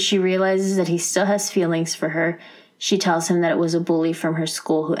 When she realizes that he still has feelings for her, she tells him that it was a bully from her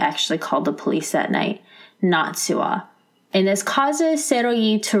school who actually called the police that night, not Suwa. And this causes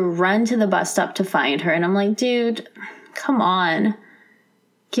Seirui to run to the bus stop to find her. And I'm like, dude, come on.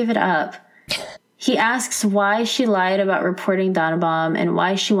 Give it up. He asks why she lied about reporting Danabom and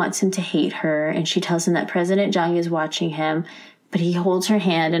why she wants him to hate her. And she tells him that President Jang is watching him. But he holds her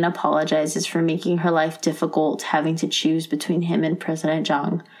hand and apologizes for making her life difficult, having to choose between him and President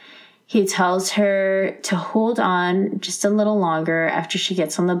Jang. He tells her to hold on just a little longer. After she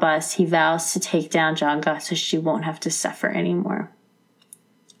gets on the bus, he vows to take down Jangga so she won't have to suffer anymore.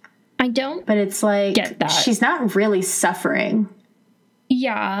 I don't But it's like, get that. She's not really suffering.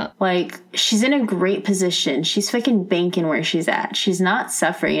 Yeah. Like, she's in a great position. She's fucking banking where she's at. She's not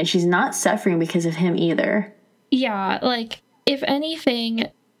suffering, and she's not suffering because of him either. Yeah, like, if anything,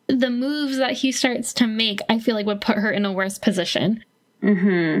 the moves that he starts to make, I feel like would put her in a worse position.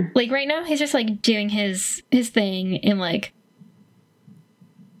 Like, right now, he's just, like, doing his thing and, like,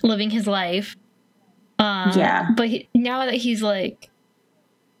 living his life. Yeah. But now that he's, like,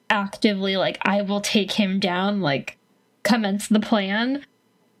 actively, like, I will take him down, like, commence the plan,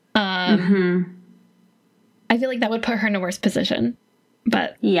 I feel like that would put her in a worse position.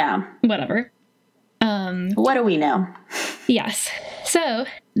 But, yeah. Whatever. What do we know? Yes. So,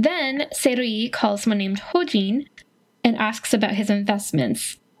 then Seirui calls someone named Hojin and asks about his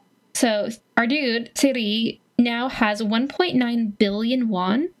investments. So, our dude, Seirui, now has 1.9 billion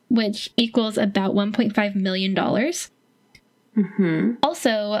won, which equals about $1.5 million.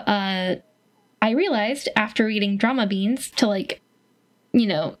 Also, I realized after reading Drama Beans to, like, you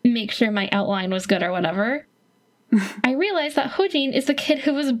know, make sure my outline was good or whatever, I realized that Hojin is the kid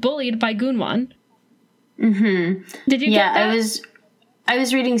who was bullied by Goonwon. Did you get that? I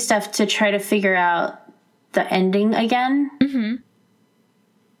was reading stuff to try to figure out the ending again.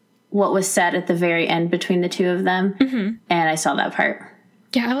 What was said at the very end between the two of them. And I saw that part.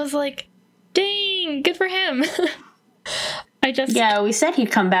 Yeah, I was like, dang, good for him. Yeah, we said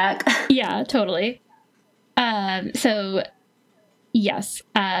he'd come back. Yeah, totally. So, yes,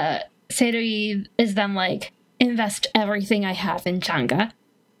 Seirui is then like, invest everything I have in Jangga.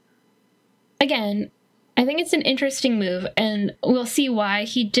 Again, I think it's an interesting move, and we'll see why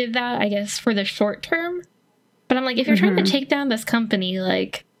he did that, I guess, for the short term. But I'm like, if you're trying to take down this company,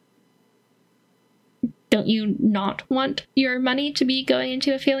 like, don't you not want your money to be going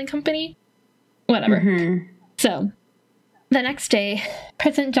into a failing company? Whatever. So, the next day,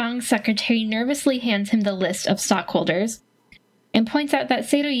 President Jang's secretary nervously hands him the list of stockholders and points out that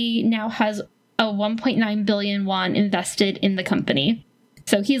Seirui now has a 1.9 billion won invested in the company.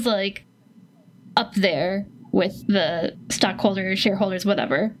 So he's like up there with the stockholders, shareholders,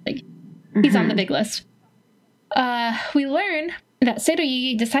 whatever. Like, he's on the big list. We learn that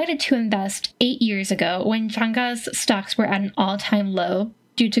Seirui decided to invest 8 years ago when Jangga's stocks were at an all-time low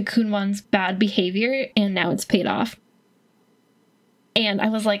due to Goonwon's bad behavior, and now it's paid off. And I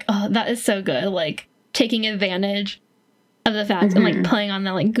was like, oh, that is so good. Like, taking advantage of the fact and, like, playing on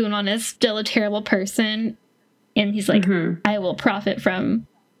that, like, Goonwon is still a terrible person. And he's like, I will profit from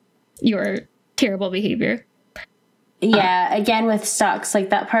your terrible behavior. Yeah, again, with stocks, like,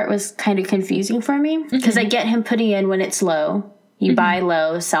 that part was kind of confusing for me. Because I get him putting in when it's low. You buy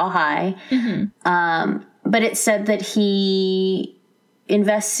low, sell high. But it said that he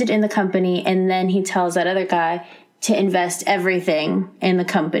invested in the company, and then he tells that other guy to invest everything in the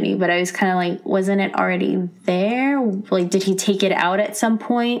company. But I was kind of like, wasn't it already there? Like, did he take it out at some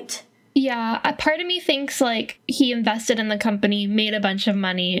point? Yeah, a part of me thinks, like, he invested in the company, made a bunch of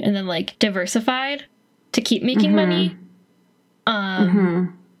money, and then, like, diversified to keep making money.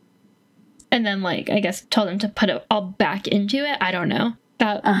 And then, like, I guess told him to put it all back into it. I don't know.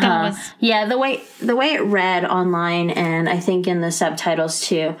 That was... Yeah, the way it read online, and I think in the subtitles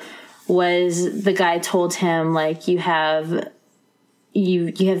too, was the guy told him, like, you have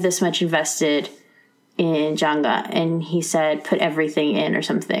this much invested in Jenga, and he said put everything in or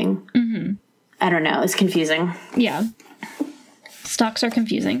something. I don't know, it's confusing. Yeah, stocks are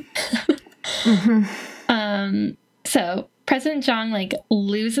confusing. So President Zhang, like,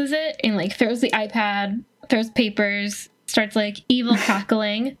 loses it and, like, throws the iPad, throws papers, starts, like, evil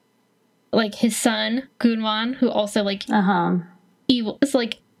cackling. Like, his son Gunwan, who also, like, evil, it's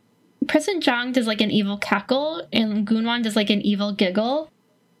like President Zhang does, like, an evil cackle, and Gunwan does, like, an evil giggle.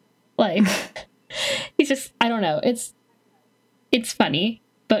 Like, he's just, I don't know. It's funny,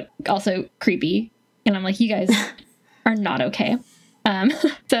 but also creepy. And I'm like, you guys are not okay.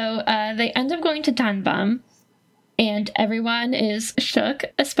 So they end up going to Danbam, and everyone is shook,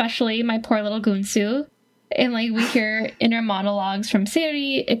 especially my poor little Gunsu. And, like, we hear inner monologues from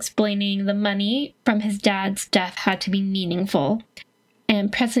Seri explaining the money from his dad's death had to be meaningful.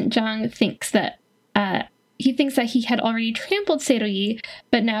 And President Zhang thinks that he had already trampled Serui,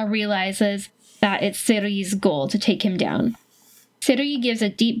 but now realizes that it's Serui's goal to take him down. Serui gives a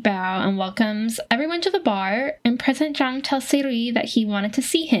deep bow and welcomes everyone to the bar, and President Zhang tells Serui that he wanted to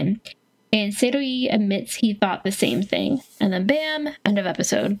see him. And Serui admits he thought the same thing. And then bam, end of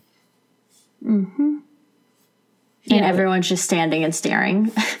episode. And everyone's just standing and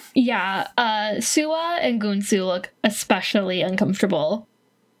staring. Yeah, Suwa and Gunsu look especially uncomfortable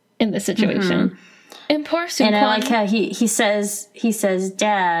in this situation. And poor Sukwon. And I like how he says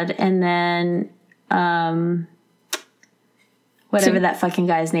dad, and then whatever that fucking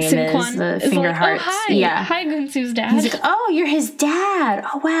guy's name is, the finger like, hearts. Oh, hi. Yeah. Hi, Gunsu's dad. He's like, oh, you're his dad.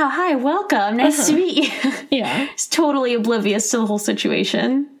 Oh, wow. Hi, welcome. Nice to meet you. Yeah. He's totally oblivious to the whole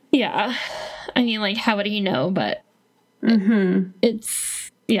situation. Yeah. I mean, like, how would he know? But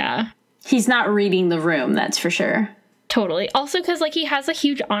it's, yeah. He's not reading the room, that's for sure. Totally. Also because, like, he has a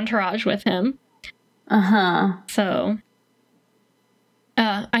huge entourage with him. So,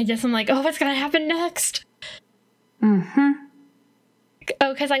 I just am like, oh, what's gonna happen next?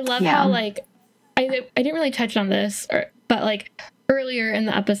 Oh, because I love how, like, I didn't really touch on this, but, like, earlier in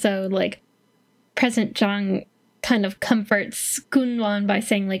the episode, like, President Zhang kind of comforts Gunwan by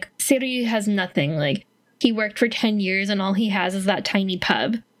saying, like, Serui has nothing. Like, he worked for 10 years and all he has is that tiny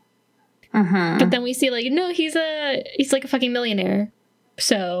pub. But then we see, like, no, he's like a fucking millionaire.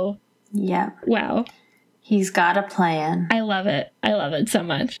 So, yeah. Wow. He's got a plan. I love it. I love it so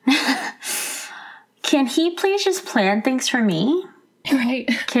much. Can he please just plan things for me? Right.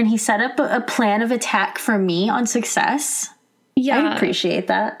 Can he set up a plan of attack for me on success? Yeah. I appreciate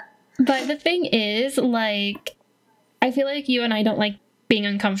that. But the thing is, like, I feel like you and I don't like being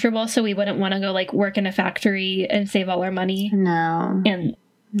uncomfortable, so we wouldn't want to go, like, work in a factory and save all our money. No. And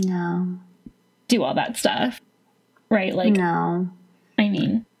do all that stuff. Right? Like, no. I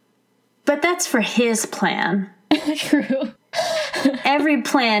mean. But that's for his plan. True. Every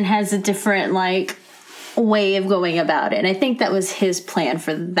plan has a different, like, way of going about it. And I think that was his plan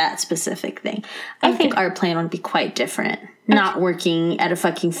for that specific thing. I think our plan would be quite different. Not working at a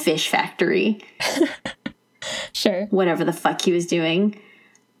fucking fish factory. Sure. Whatever the fuck he was doing.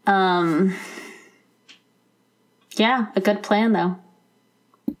 Yeah, a good plan, though.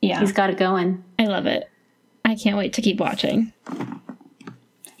 Yeah. He's got it going. I love it. I can't wait to keep watching.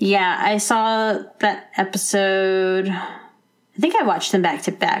 Yeah, I saw that episode. I think I watched them back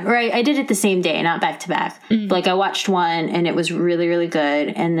to back. Or I did it the same day, not back to back. Like, I watched one and it was really, really good.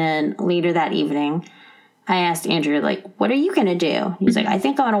 And then later that evening, I asked Andrew, like, what are you going to do? He's like, I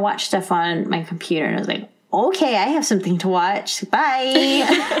think I want to watch stuff on my computer. And I was like, okay, I have something to watch.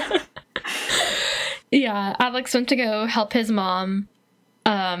 Bye. Yeah, Alex went to go help his mom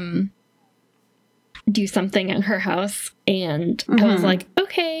do something at her house, and I was like,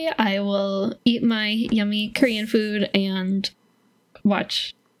 okay, I will eat my yummy Korean food and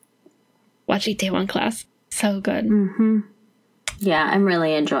watch Itaewon Class. So good. Yeah, I'm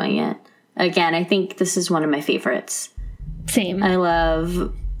really enjoying it. Again, I think this is one of my favorites. Same. I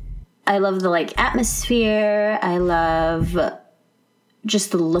love the, like, atmosphere. I love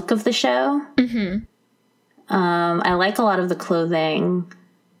just the look of the show. I like a lot of the clothing.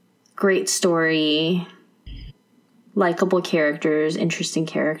 Great story. Likeable characters, interesting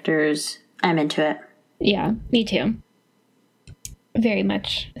characters. I'm into it. Yeah, me too. Very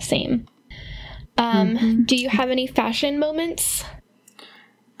much the same. Do you have any fashion moments?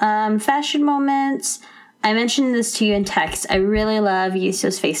 Fashion moments. I mentioned this to you in text. I really love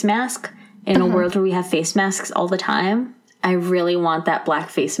Yiso's face mask. In a world where we have face masks all the time, I really want that black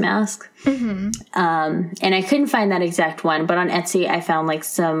face mask. And I couldn't find that exact one, but on Etsy I found like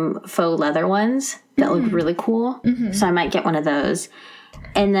some faux leather ones that looked really cool. So I might get one of those.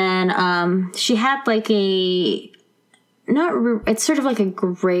 And then she had like it's sort of like a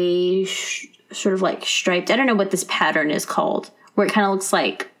gray, sort of like striped. I don't know what this pattern is called, where it kind of looks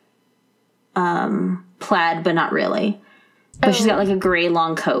like plaid, but not really. But she's got like a gray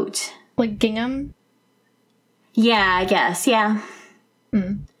long coat. Like gingham? Yeah, I guess. Yeah.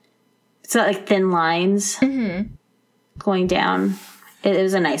 It's got like thin lines going down. It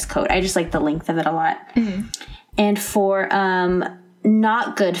was a nice coat. I just like the length of it a lot. And for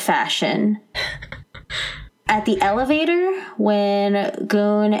not good fashion, at the elevator when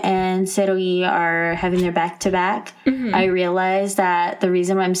Goon and Serogi are having their back-to-back, I realized that the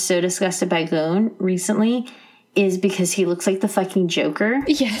reason why I'm so disgusted by Goon recently is because he looks like the fucking Joker.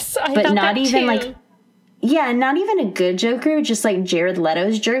 Yes, I but thought not that even too. like, yeah, not even a good Joker, just like Jared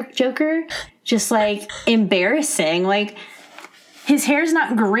Leto's Joker, just like embarrassing. Like his hair's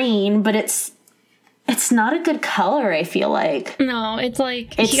not green, but it's not a good color. I feel like no, it's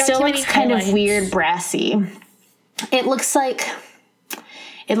like it still looks kind of weird, brassy. It looks like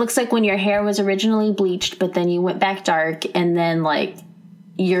when your hair was originally bleached, but then you went back dark, and then like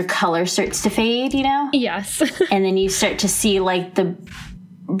your color starts to fade, you know? Yes. And then you start to see like the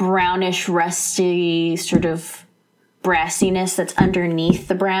brownish, rusty sort of brassiness that's underneath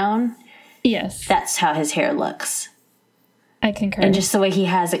the brown. Yes. That's how his hair looks. I concur. And just the way he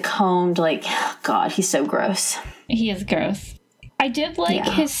has it combed, like, God, he's so gross. He is gross. I did like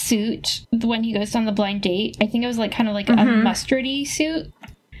his suit when he goes on the blind date. I think it was like kind of like a mustardy suit.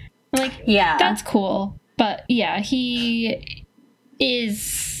 Like, yeah, that's cool. But yeah, he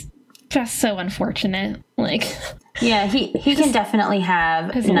is just so unfortunate. Like, yeah, he can definitely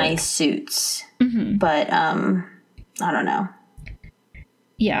have nice suits, but I don't know.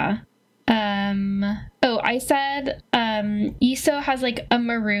 Yeah. I said Yiso has like a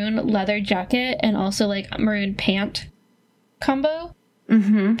maroon leather jacket and also like a maroon pant combo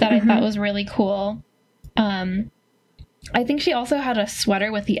that I thought was really cool. I think she also had a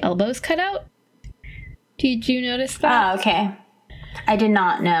sweater with the elbows cut out. Did you notice that? Oh, okay. I did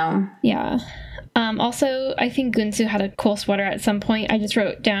not know. Yeah. Also, I think Gunsu had a cool sweater at some point. I just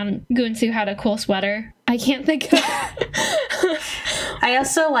wrote down Gunsu had a cool sweater. I can't think of I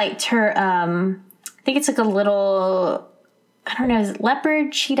also liked her, I think it's like a little, I don't know, is it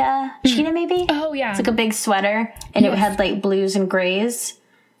leopard, cheetah? Cheetah, maybe? Oh, yeah. It's like a big sweater, and it had like blues and grays.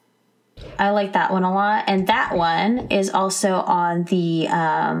 I like that one a lot. And that one is also on the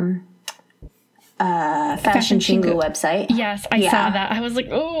Fashion Chingu website. Yes, I saw that. I was like,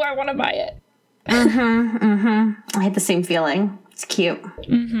 oh, I want to buy it. I had the same feeling. It's cute.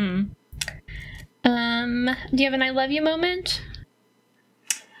 Do you have an I love you moment?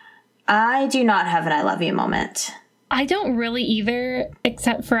 I do not have an I love you moment. I don't really either,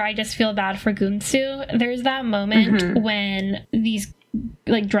 except for I just feel bad for Gunsu. There's that moment when these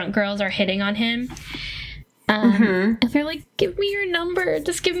like drunk girls are hitting on him. And they're like, give me your number.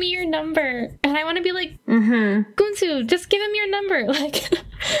 Just give me your number. And I want to be like, Gunsu, just give him your number. Like,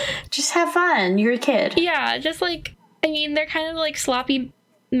 just have fun. You're a kid. Yeah, just like, I mean, they're kind of like sloppy,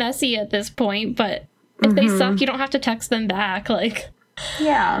 messy at this point, but if they suck, you don't have to text them back. Like,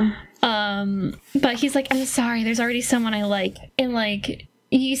 yeah. But he's like, I'm sorry, there's already someone I like. And like,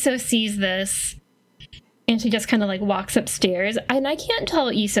 Yiso sees this. And she just kind of like walks upstairs, and I can't tell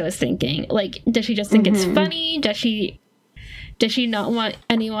what Yiso is thinking. Like, does she just think it's funny? Does she not want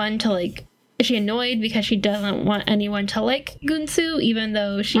anyone to like? Is she annoyed because she doesn't want anyone to like Gunsu, even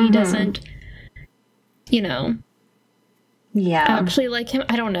though she doesn't, you know? Yeah. Actually like him.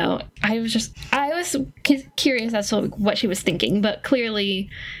 I don't know. I was curious as to what she was thinking, but clearly,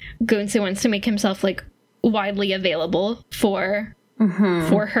 Gunsu wants to make himself like widely available for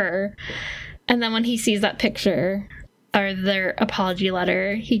her. And then when he sees that picture or their apology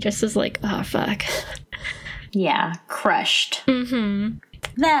letter, he just is like, oh, fuck. Yeah, crushed.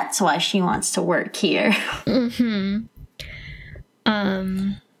 That's why she wants to work here. But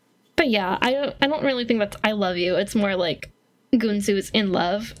yeah, I don't really think that's I love you. It's more like Gunsu is in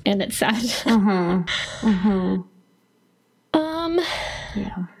love and it's sad.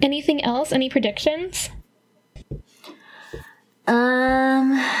 Yeah. Anything else? Any predictions?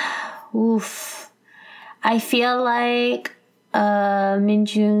 Oof. I feel like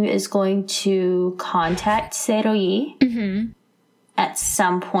Minjung is going to contact Seroyi at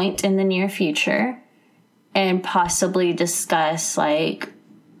some point in the near future and possibly discuss, like,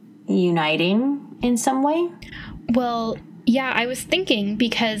 uniting in some way. Well, yeah, I was thinking,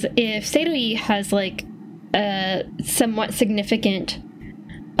 because if Seirui has, like, a somewhat significant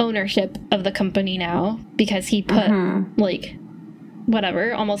ownership of the company now, because he put, like,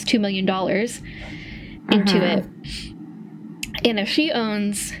 whatever, almost $2 million into it. And if she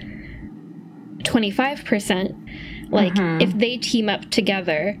owns 25%, like, if they team up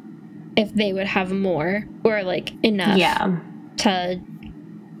together, if they would have more, or, like, enough to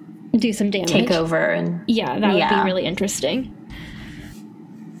do some damage. Take over. And yeah, that would be really interesting.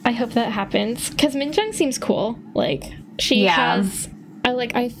 I hope that happens, because Minjung seems cool. Like, she has...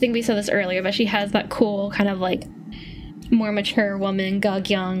 I think we said this earlier, but she has that cool kind of, like, more mature woman,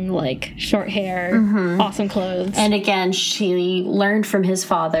 Gagyeong, like, short hair, awesome clothes. And again, she learned from his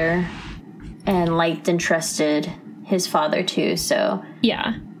father and liked and trusted his father too, so...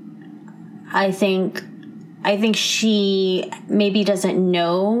 Yeah. I think she maybe doesn't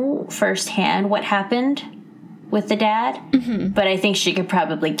know firsthand what happened with the dad, but I think she could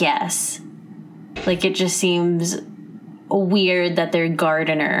probably guess. Like, it just seems weird that their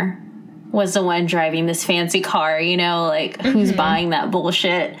gardener was the one driving this fancy car, you know, like, who's buying that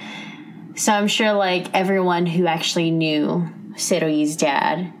bullshit? So I'm sure, like, everyone who actually knew Seroyi's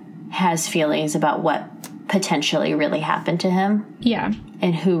dad has feelings about what potentially really happened to him. Yeah.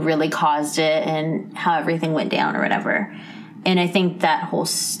 And who really caused it and how everything went down or whatever. And I think that whole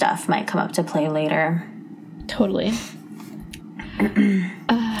stuff might come up to play later. Totally.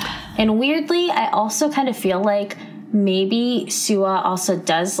 And weirdly, I also kind of feel like maybe Sua also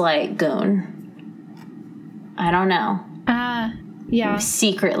does like Goon. I don't know. Yeah.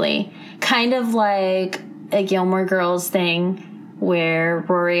 Secretly. Kind of like a Gilmore Girls thing where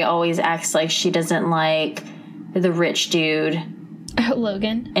Rory always acts like she doesn't like the rich dude.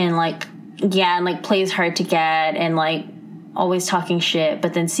 Logan. And like, yeah, and like plays hard to get and like always talking shit,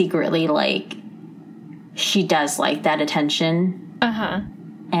 but then secretly like she does like that attention.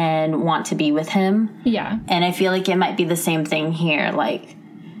 And want to be with him. Yeah. And I feel like it might be the same thing here. Like,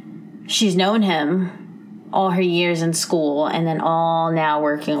 she's known him all her years in school and then all now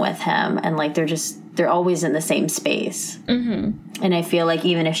working with him. And like, they're always in the same space. And I feel like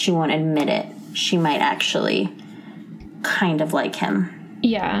even if she won't admit it, she might actually kind of like him.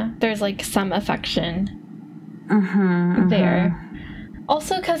 Yeah, there's like some affection there.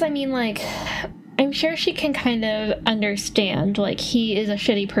 Also, because I mean, like, I'm sure she can kind of understand, like, he is a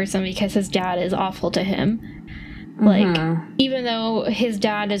shitty person because his dad is awful to him. Like, even though his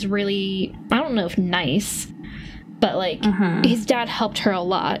dad is really, I don't know if nice, but like, his dad helped her a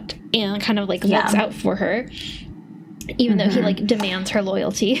lot and kind of like looks out for her, even though he like demands her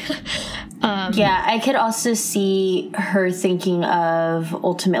loyalty. Yeah, I could also see her thinking of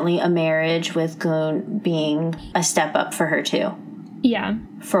ultimately a marriage with Goon being a step up for her too. Yeah.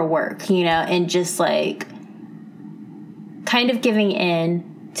 For work, you know, and just like kind of giving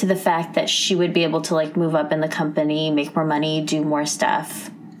in to the fact that she would be able to like move up in the company, make more money, do more stuff.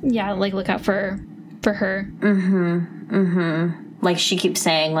 Yeah, like look out for her. Like she keeps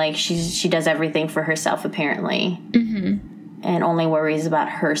saying like she does everything for herself apparently. And only worries about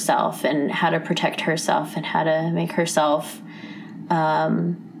herself and how to protect herself and how to make herself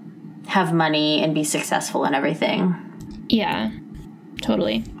have money and be successful and everything. Yeah.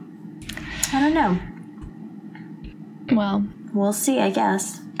 Totally. I don't know. Well, we'll see, I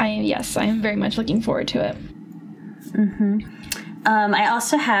guess. I am very much looking forward to it. I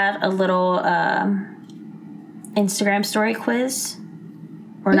also had a little Instagram story quiz,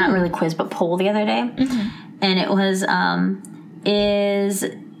 or not really quiz, but poll the other day. And it was, is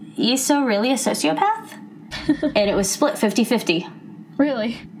Yiso really a sociopath? And it was split 50-50.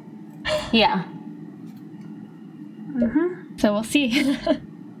 Really? Yeah. So we'll see.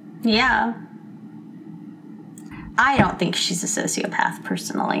 Yeah. I don't think she's a sociopath,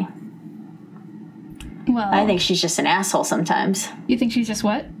 personally. Well, I think she's just an asshole sometimes. You think she's just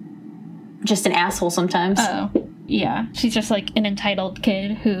what? Just an asshole sometimes. Oh, yeah. She's just like an entitled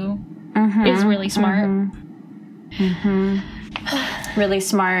kid who is really smart. Really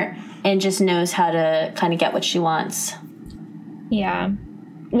smart and just knows how to kind of get what she wants. Yeah.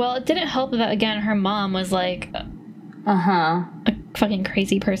 Well, it didn't help that, again, her mom was like... a fucking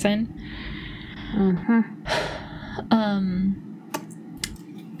crazy person.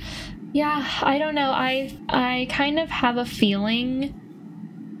 Yeah, I don't know. I kind of have a feeling.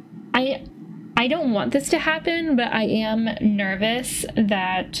 I I don't want this to happen, but I am nervous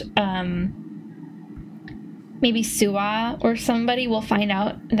that maybe Suwa or somebody will find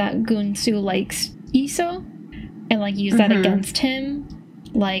out that Gunsu likes Iso and like use that against him.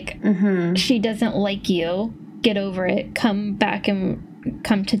 Like, she doesn't like you. Get over it. Come back and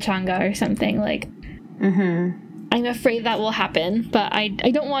come to Changa or something. Like, I'm afraid that will happen, but I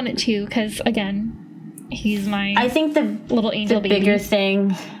don't want it to because, again, he's my little angel baby.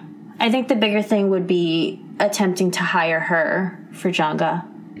 I think the bigger thing would be attempting to hire her for Changa.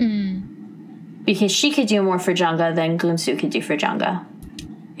 Because she could do more for Changa than Gunsu could do for Changa,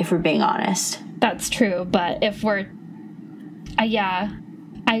 if we're being honest. That's true, but if we're... yeah,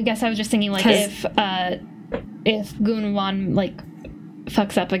 I guess I was just thinking, like, if Gunwan, like,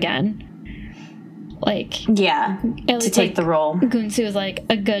 fucks up again, like... Yeah, to take the role. Gunsu is, like,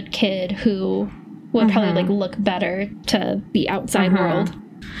 a good kid who would probably, like, look better to the outside world.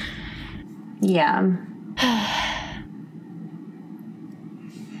 Yeah.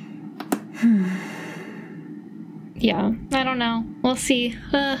 Yeah, I don't know. We'll see.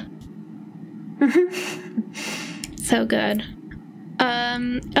 So good.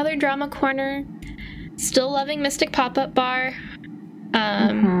 Other drama corner. Still loving Mystic Pop-Up Bar.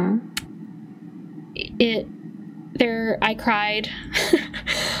 I cried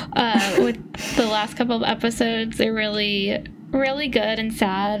with the last couple of episodes. They're really, really good and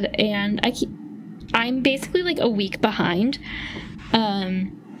sad, and I'm basically like a week behind.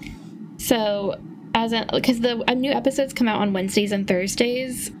 So because the new episodes come out on Wednesdays and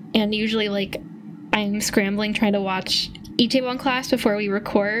Thursdays, and usually like I'm scrambling trying to watch Itaewon Class before we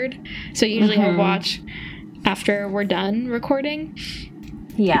record. So usually I watch after we're done recording.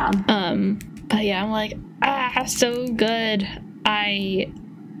 Yeah. But yeah, I'm like, so good.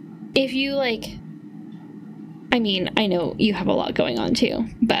 If you like, I mean, I know you have a lot going on too,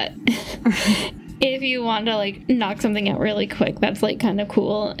 but if you want to like knock something out really quick, that's like kind of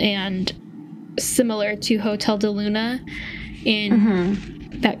cool and similar to Hotel de Luna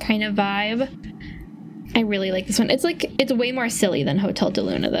in that kind of vibe. I really like this one. It's way more silly than Hotel de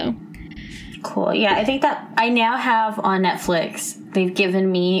Luna though. Cool. Yeah, I think that I now have on Netflix, they've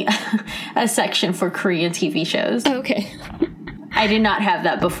given me a section for Korean TV shows. Okay. I did not have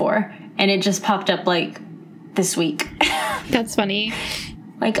that before, and it just popped up like this week. That's funny.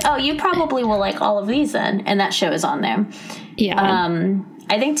 Like, oh, you probably will like all of these then, and that show is on there. Yeah.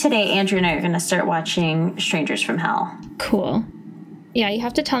 I think today Andrew and I are going to start watching Strangers from Hell. Cool. Yeah, you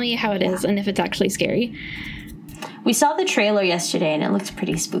have to tell me how it is and if it's actually scary. We saw the trailer yesterday, and it looks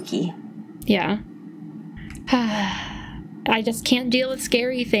pretty spooky. Yeah. I just can't deal with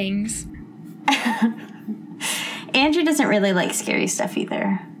scary things. Andrew doesn't really like scary stuff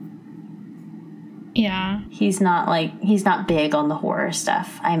either. Yeah. He's not big on the horror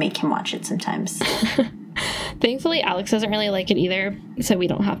stuff. I make him watch it sometimes. Thankfully, Alex doesn't really like it either, so we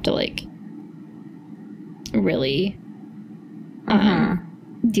don't have to, like, really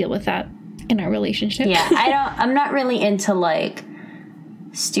deal with that in our relationship. Yeah, I'm not really into, like,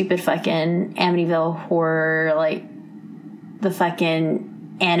 stupid fucking Amityville horror, like, the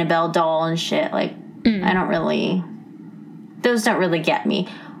fucking Annabelle doll and shit. Like, I don't really... Those don't really get me.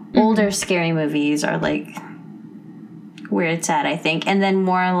 Older scary movies are, like, where it's at, I think. And then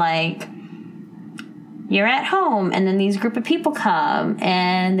more, like... You're at home, and then these group of people come,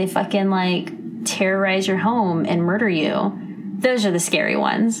 and they fucking, like, terrorize your home and murder you. Those are the scary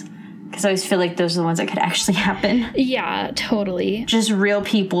ones. Because I always feel like those are the ones that could actually happen. Yeah, totally. Just real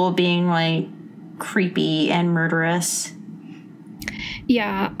people being, like, creepy and murderous.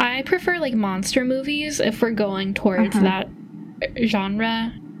 Yeah, I prefer, like, monster movies if we're going towards that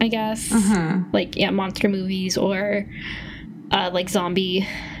genre, I guess. Like, yeah, monster movies or, like, zombie...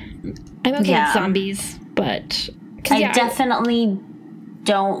 I'm okay with zombies, but... I definitely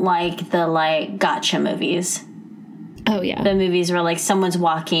don't like the, like, gotcha movies. Oh, yeah. The movies where, like, someone's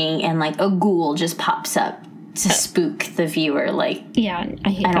walking and, like, a ghoul just pops up to spook the viewer. Like, yeah,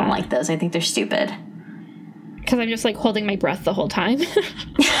 I don't like those. I think they're stupid. Because I'm just, like, holding my breath the whole time.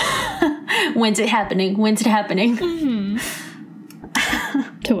 When's it happening? When's it happening?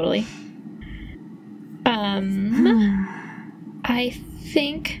 Totally. I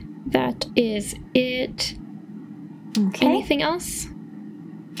think that is it. Okay. Anything else?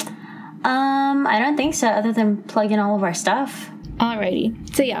 I don't think so, other than plug in all of our stuff.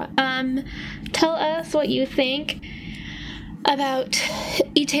 Alrighty. So yeah, tell us what you think about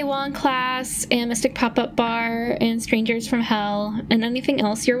Itaewon Class and Mystic Pop-Up Bar and Strangers from Hell and anything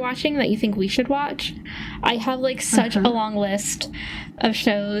else you're watching that you think we should watch. I have like such a long list of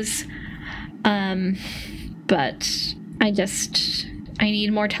shows, but I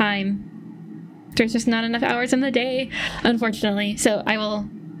need more time. there's just not enough hours in the day, unfortunately. So I will,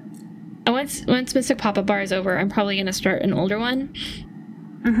 once Mystic Pop-Up Bar is over, I'm probably going to start an older one.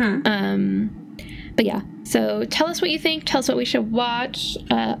 But yeah, so tell us what you think. Tell us what we should watch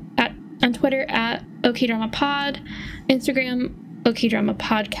on Twitter at OKDramaPod, Instagram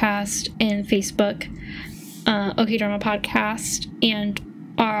OKDramaPodcast, and Facebook OKDramaPodcast, and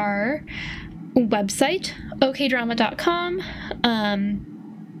our website okdrama.com.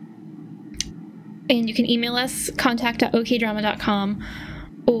 And you can email us, contact@okdrama.com,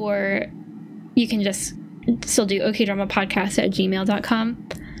 or you can just still do okdramapodcast@gmail.com.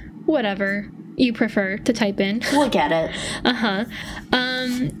 Whatever you prefer to type in. We'll get it.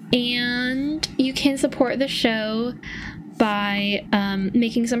 And you can support the show by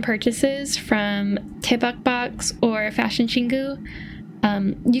making some purchases from Tebakbox or Fashion Chingu.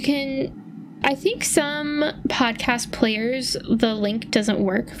 You can... I think some podcast players, the link doesn't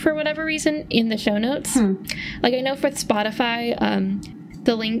work for whatever reason in the show notes. Like, I know for Spotify,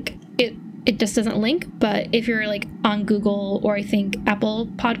 the link, it just doesn't link, but if you're like on Google or I think Apple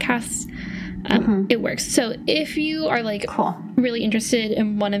Podcasts, it works. So if you are like really interested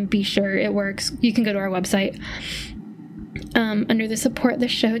and want to be sure it works, you can go to our website under the Support the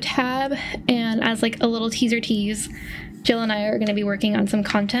Show tab, and as like a little teaser tease, Jill and I are going to be working on some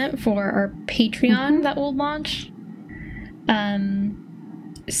content for our Patreon that will launch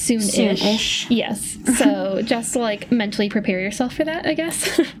soon-ish. Yes. So just like mentally prepare yourself for that, I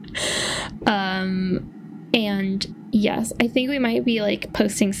guess. And yes, I think we might be like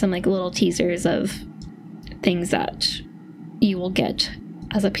posting some like little teasers of things that you will get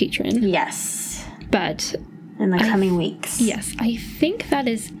as a patron. Yes. But in the coming weeks. Yes, I think that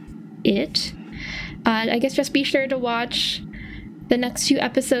is it. I guess just be sure to watch the next 2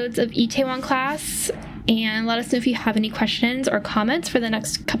 episodes of Itaewon Class and let us know if you have any questions or comments for the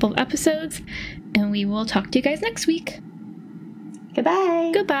next couple of episodes. And we will talk to you guys next week.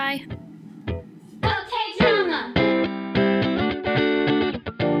 Goodbye. Goodbye.